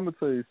something, man. My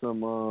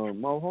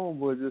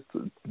homeboy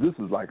this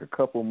is like a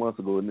couple months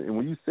ago, and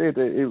when you said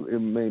that, it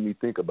made me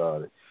think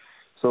about it.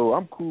 So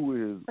I'm cool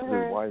with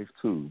his wife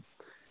too,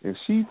 and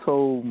she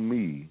told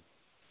me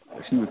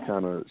she was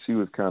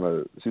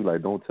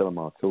like, don't tell him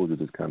I told you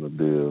this kind of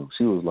deal.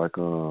 She was like,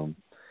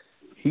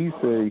 he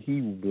said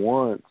he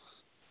wants.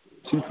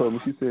 She told me,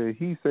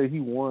 he said he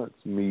wants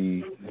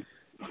me.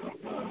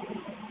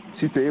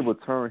 She said it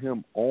would turn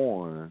him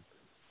on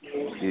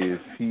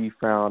if he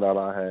found out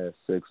I had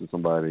sex with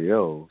somebody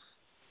else.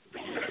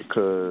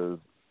 Because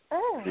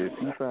if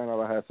he found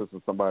out I had sex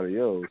with somebody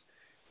else,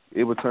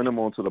 it would turn him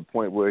on to the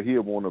point where he'd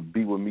want to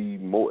be with me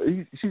more.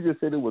 She just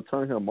said it would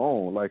turn him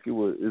on, like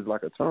it's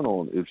like a turn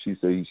on if she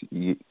said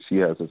she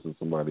has sex with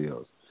somebody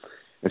else.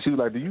 And she was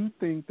like, "Do you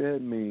think that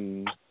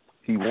means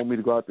he want me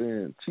to go out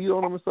there and cheat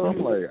on him and stuff?"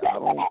 I'm like,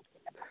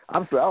 I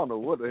don't know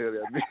what the hell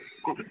that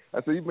means.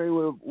 I said, you may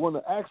well want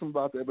to ask him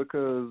about that,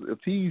 because if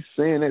he's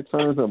saying that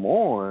turns him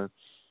on,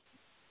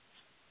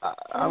 I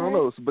don't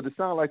know. But it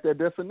sounds like that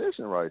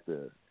definition right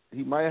there.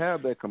 He might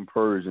have that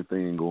compersion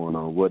thing going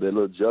on, where that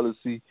little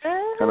jealousy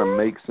kind of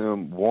makes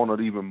him want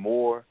it even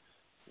more.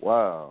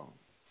 Wow.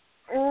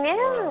 Yeah.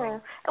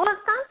 Wow. Well,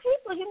 some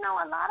people,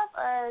 a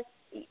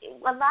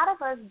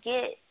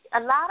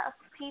lot of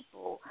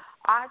people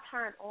are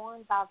turned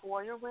on by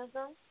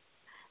voyeurism,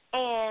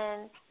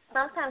 and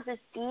sometimes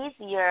it's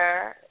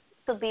easier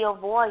to be a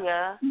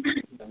voyeur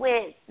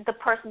with the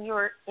person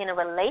you're in a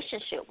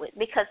relationship with,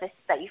 because it's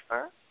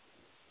safer,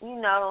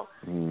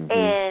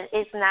 and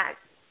it's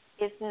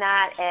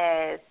not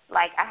as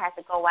like I have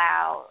to go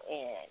out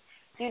and,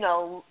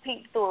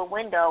 peek through a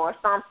window or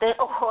something,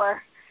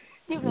 or,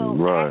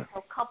 right. ask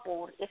a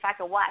couple if I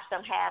can watch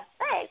them have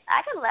sex.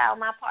 I can allow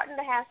my partner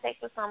to have sex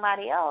with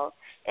somebody else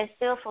and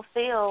still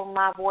fulfill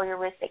my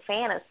voyeuristic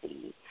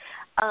fantasy.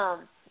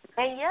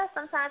 And, yeah,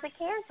 sometimes it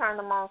can turn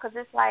them on, because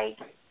it's like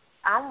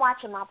I'm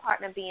watching my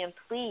partner being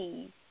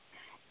pleased,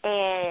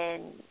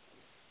 and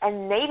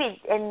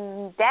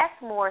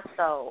that's more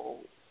so,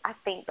 I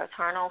think, the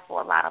turn on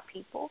for a lot of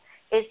people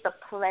is the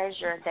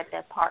pleasure that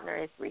their partner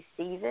is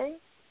receiving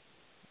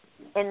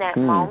in that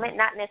moment,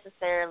 not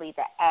necessarily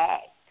the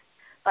act,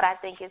 but I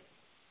think it's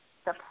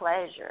the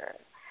pleasure.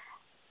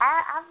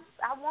 I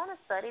want to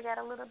study that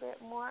a little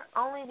bit more,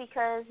 only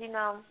because,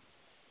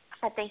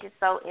 I think it's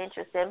so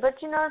interesting. But,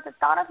 the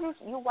thought of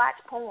you watch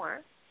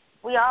porn.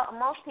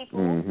 Most people,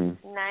 90%,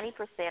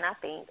 I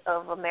think,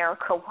 of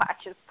America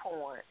watches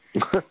porn.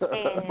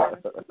 And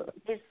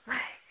it's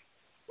like,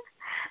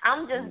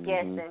 I'm just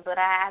guessing, but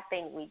I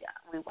think we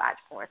watch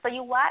porn. So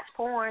you watch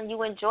porn,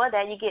 you enjoy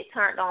that, you get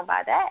turned on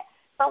by that.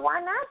 So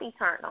why not be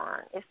turned on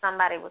if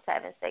somebody was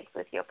having sex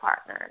with your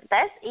partner?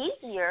 That's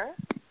easier.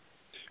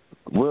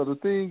 Well, the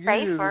thing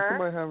safer, is, if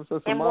somebody having sex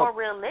with and more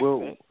realistic.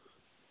 Well,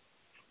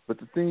 but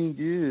the thing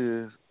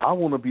is, I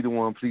want to be the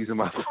one pleasing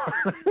my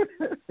partner.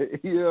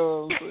 You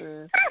know what I'm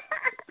saying?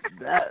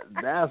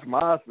 That's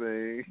my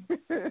thing.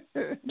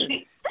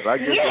 But I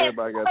guess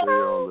everybody got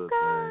their own little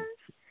thing.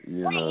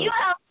 You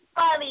have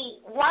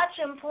somebody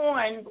watching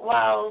porn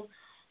while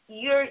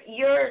you're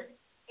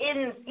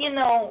in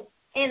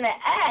in the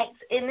act,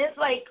 and it's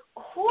like,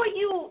 who are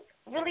you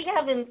really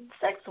having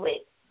sex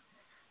with?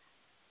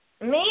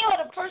 Me or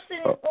the person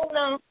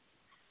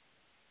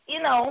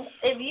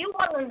if you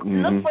want to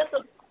look for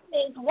some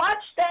things,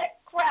 watch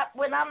that crap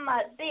when I'm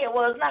not there.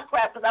 Well, it's not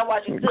crap because I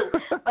watch it too,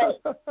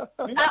 but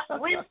not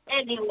with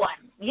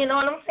anyone. You know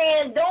what I'm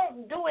saying?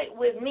 Don't do it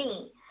with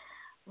me.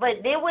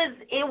 But it was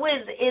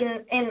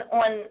in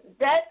on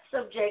that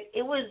subject.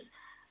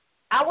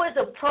 I was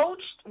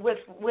approached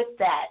with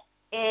that,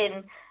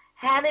 and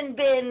hadn't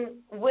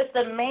been with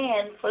a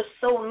man for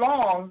so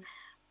long.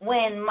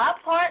 When my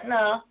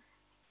partner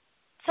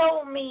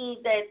told me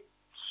that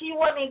she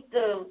wanted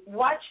to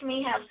watch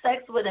me have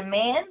sex with a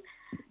man,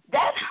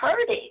 that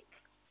hurted.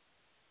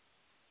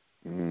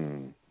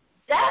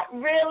 That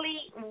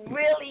really,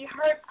 really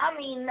hurt. I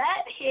mean,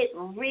 that hit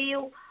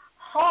real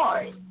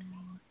hard.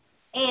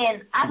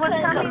 And I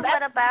couldn't come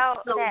back. What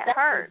about that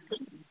hurt?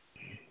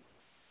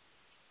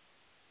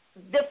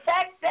 The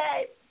fact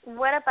that...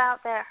 What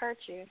about that hurt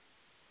you?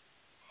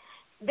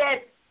 That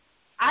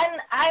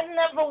I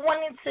never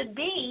wanted to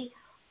be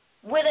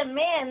with a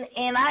man,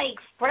 and I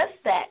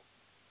expressed that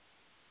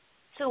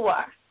to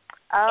her.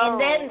 Oh,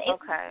 and then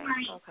okay.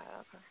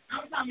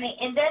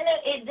 And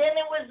then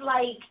it was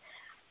like,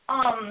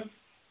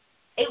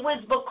 it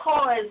was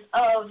because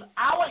of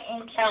our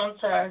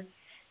encounter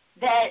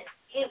that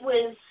it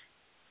was,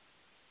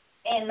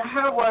 in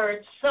her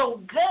words,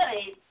 so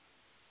good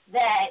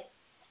that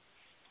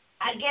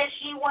I guess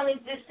she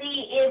wanted to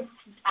see if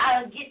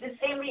I would get the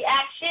same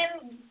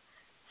reaction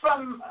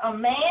from a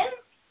man.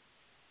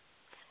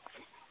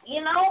 I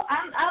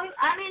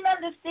didn't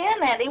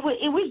understand that. It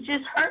was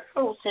just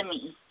hurtful to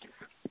me.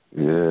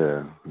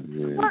 Yeah.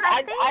 Well,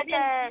 I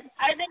didn't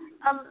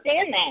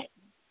understand that.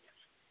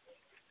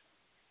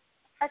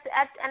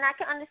 And I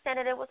can understand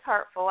that it was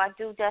hurtful. I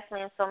do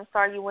definitely, and so I'm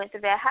sorry you went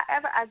through that.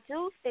 However, I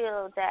do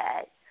feel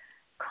that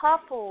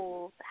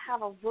couples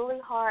have a really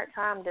hard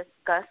time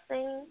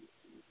discussing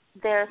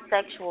their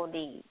sexual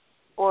needs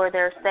or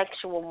their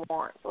sexual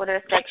wants or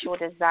their sexual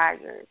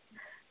desires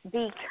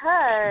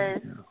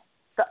because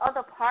the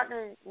other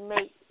partner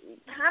may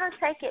kind of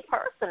take it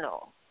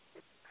personal.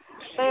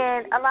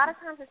 And a lot of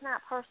times it's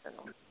not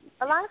personal.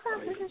 A lot of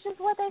times this is just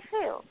what they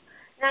feel.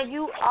 Now,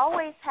 you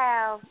always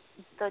have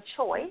the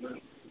choice,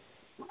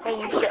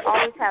 and you should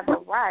always have the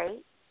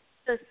right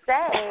to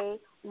say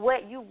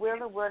what you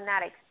will or will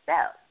not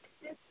accept.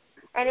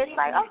 And it's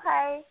like,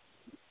 okay,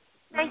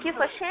 thank you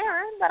for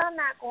sharing, but I'm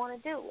not going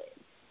to do it.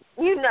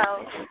 You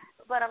know,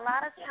 but a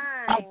lot of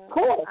times, of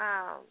course.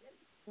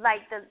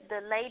 Like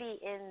the lady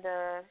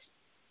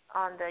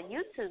on the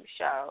YouTube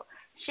show,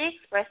 she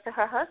expressed to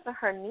her husband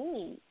her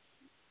needs.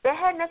 That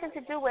had nothing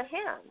to do with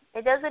him.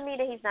 It doesn't mean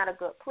that he's not a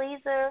good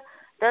pleaser.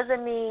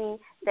 Doesn't mean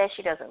that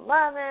she doesn't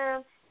love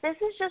him. This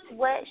is just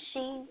what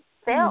she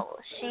felt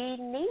she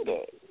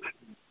needed,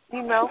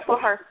 you know, for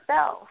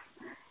herself.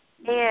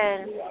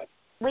 And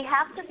we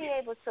have to be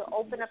able to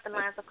open up the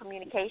lines of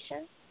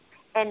communication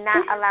and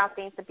not allow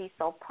things to be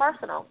so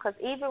personal. Because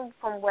even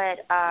from what,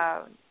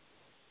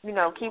 you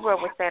know,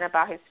 Keyword was saying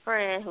about his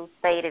friend who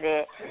stated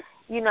it,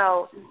 you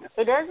know,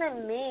 it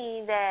doesn't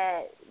mean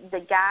that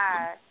the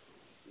guy,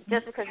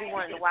 just because he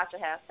wanted to watch her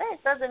have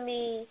sex, doesn't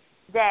mean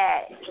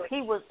that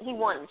he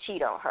wanted to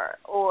cheat on her,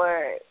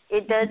 or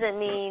it doesn't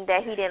mean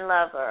that he didn't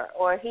love her,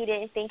 or he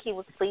didn't think he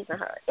was pleasing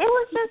her. It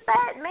was just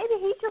that maybe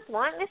he just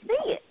wanted to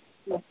see it.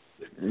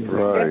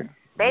 Right.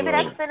 Maybe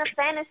that's been a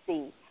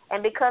fantasy,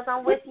 and because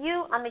I'm with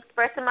you, I'm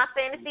expressing my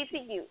fantasy to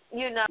you.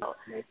 You know,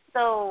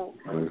 so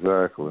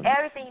exactly.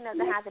 everything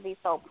doesn't have to be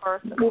so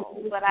personal.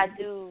 But I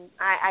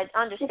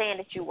understand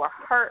that you were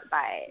hurt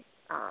by it.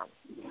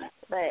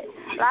 But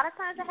a lot of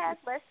times it has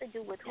less to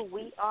do with who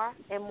we are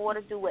and more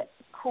to do with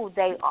who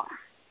they are.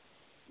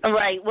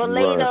 Right. Well,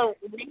 later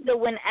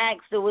when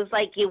asked, it was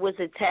like it was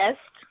a test,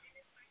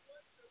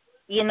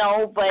 you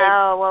know. But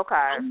oh,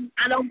 okay.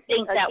 I don't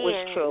think that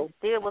was true.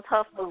 Deal with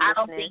her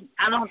foolishness.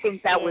 I don't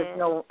think that was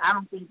I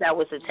don't think that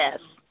was a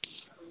test.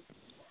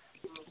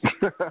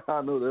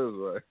 I know that was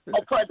right.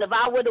 Because if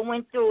I would have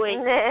went through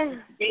it,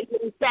 they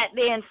would have sat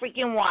there and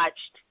freaking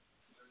watched.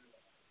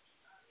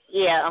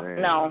 Yeah.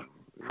 Man. No.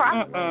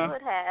 Probably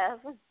would have.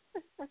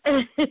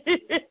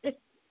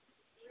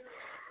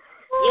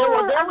 Yeah,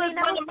 well, that was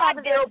one of my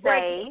deal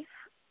breakers.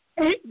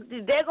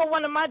 There go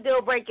one of my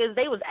deal breakers.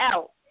 They was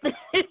out.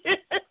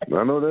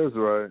 I know that's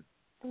right.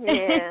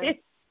 Yeah.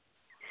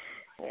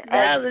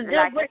 That was a deal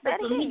like breaker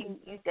for me.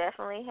 You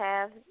definitely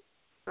have,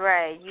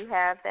 right. You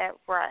have that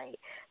right.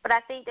 But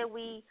I think that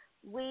we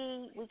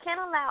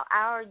can't allow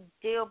our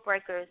deal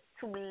breakers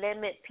to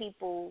limit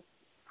people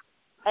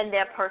and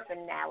their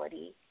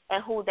personality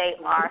and who they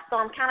are. So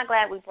I'm kind of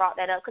glad we brought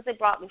that up because it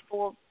brought me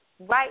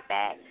right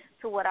back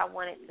to what I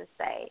wanted to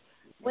say.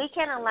 We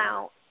can't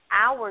allow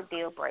our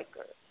deal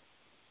breakers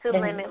to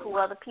limit who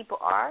other people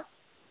are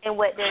and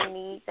what their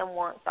needs and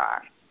wants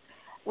are.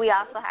 We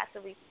also have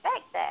to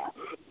respect that.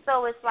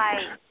 So it's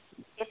like,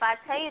 if I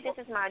tell you this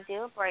is my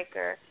deal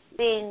breaker,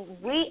 then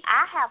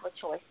I have a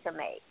choice to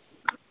make.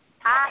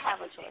 I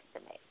have a choice to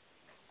make.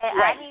 And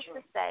right. I need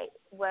to say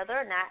whether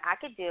or not I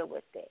can deal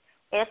with it.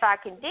 If I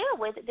can deal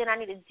with it, then I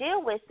need to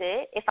deal with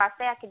it. If I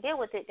say I can deal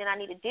with it, then I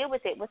need to deal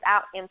with it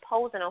without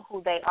imposing on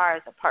who they are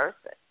as a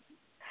person.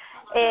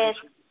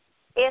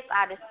 If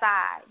I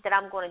decide that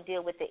I'm going to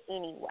deal with it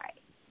anyway,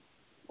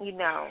 you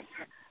know.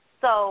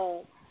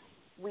 So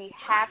we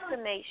have to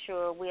make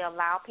sure we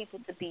allow people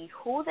to be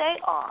who they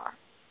are.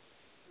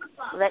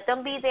 Let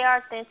them be their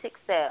authentic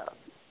selves,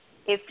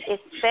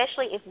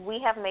 especially if we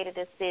have made a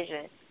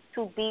decision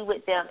to be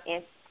with them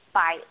in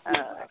spite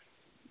of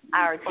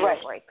our deal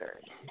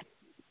breakers.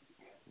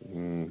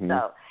 Mm-hmm.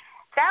 So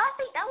I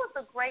think that was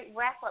a great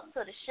wrap up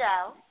to the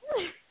show.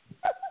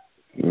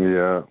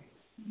 Yeah.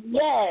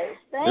 Yes,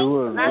 thank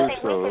you. I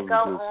think we could go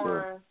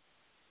on.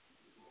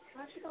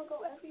 Why should I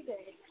go every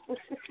day?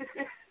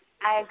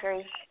 I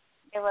agree.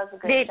 It was a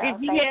good show.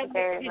 Did you hear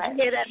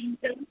that?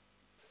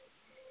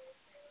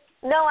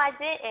 No, I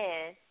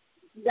didn't.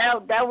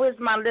 That was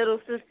my little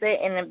sister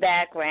in the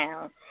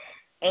background.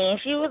 And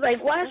she was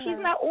like, why she's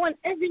not on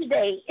every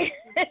day?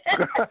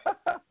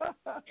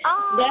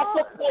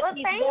 Oh, well,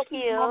 thank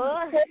you.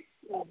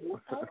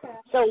 Okay.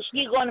 So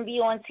she's going to be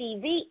on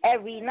TV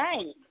every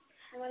night.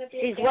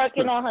 She's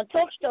working on her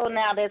talk show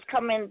now that's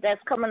coming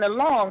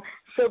along.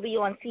 She'll be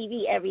on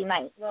TV every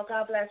night. Well,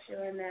 God bless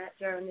you in that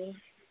journey.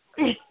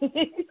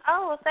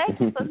 Oh, thank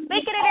you for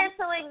speaking it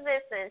into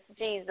existence,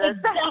 Jesus.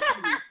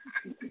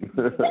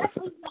 That's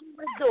what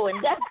we're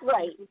doing. That's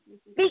right.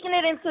 Speaking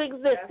it into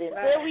existence.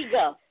 Right. There we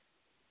go.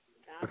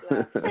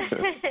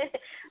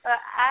 Well,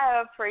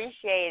 I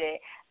appreciate it.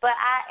 But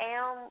I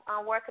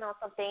am working on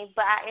some things.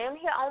 But I am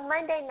here on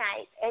Monday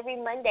nights, every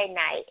Monday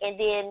night. And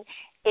then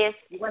if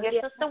your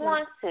sister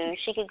wants to,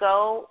 she could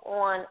go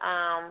on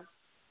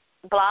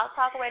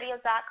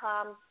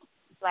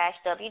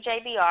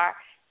blogtalkradio.com/WJBR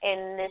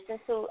and listen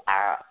to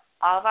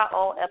all of our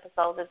old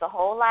episodes. There's a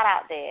whole lot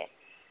out there.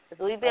 'Cause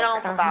we've been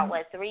on for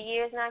about, 3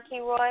 years now,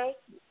 Keroy?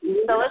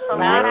 So it's a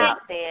lot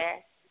out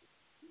there.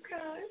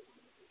 Okay.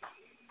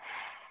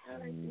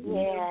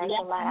 Yeah, it's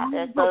a lot out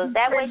there. So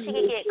that way she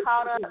can get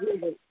caught up.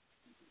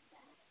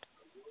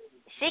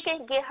 She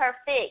can get her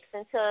fix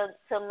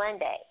until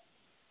Monday.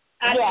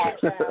 Yes.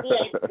 You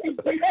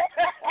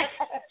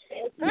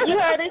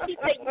heard it. She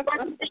takes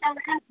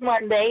last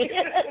Monday.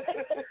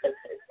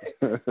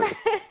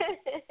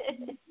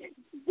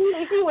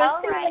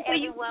 All right,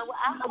 everyone. Well,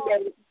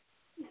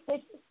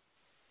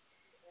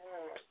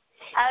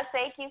 I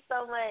thank you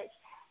so much.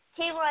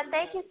 Keroy,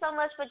 thank you so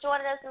much for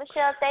joining us.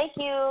 Michelle, thank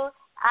you.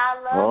 I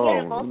love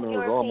hearing both of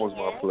your it's almost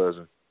my opinions.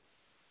 pleasure.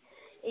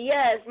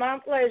 Yes, my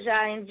pleasure.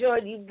 I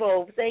enjoyed you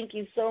both. Thank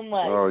you so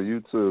much. Oh,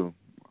 you too.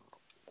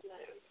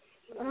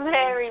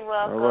 Very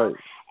welcome. All right.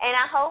 And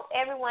I hope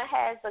everyone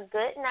has a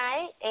good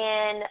night.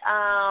 And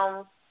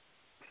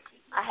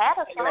I had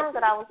a song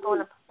that I was going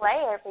to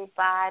play,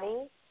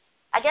 everybody.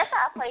 I guess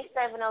I'll play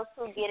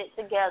 702 Get It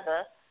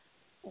Together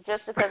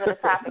just because of the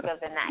topic of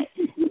the night.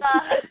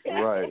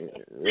 Right.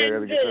 Yeah, got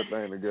to get that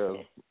thing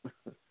together.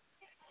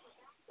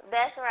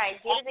 That's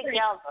right. Get it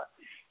together.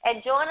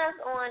 And join us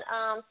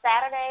on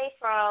Saturday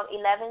from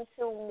 11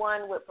 to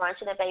 1 with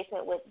Brunch in the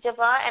Basement with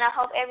Javon. And I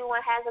hope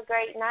everyone has a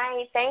great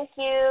night. Thank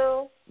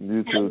you.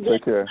 You too.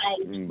 Take care.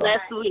 Bless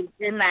you.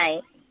 Good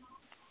night.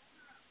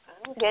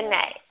 Good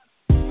night.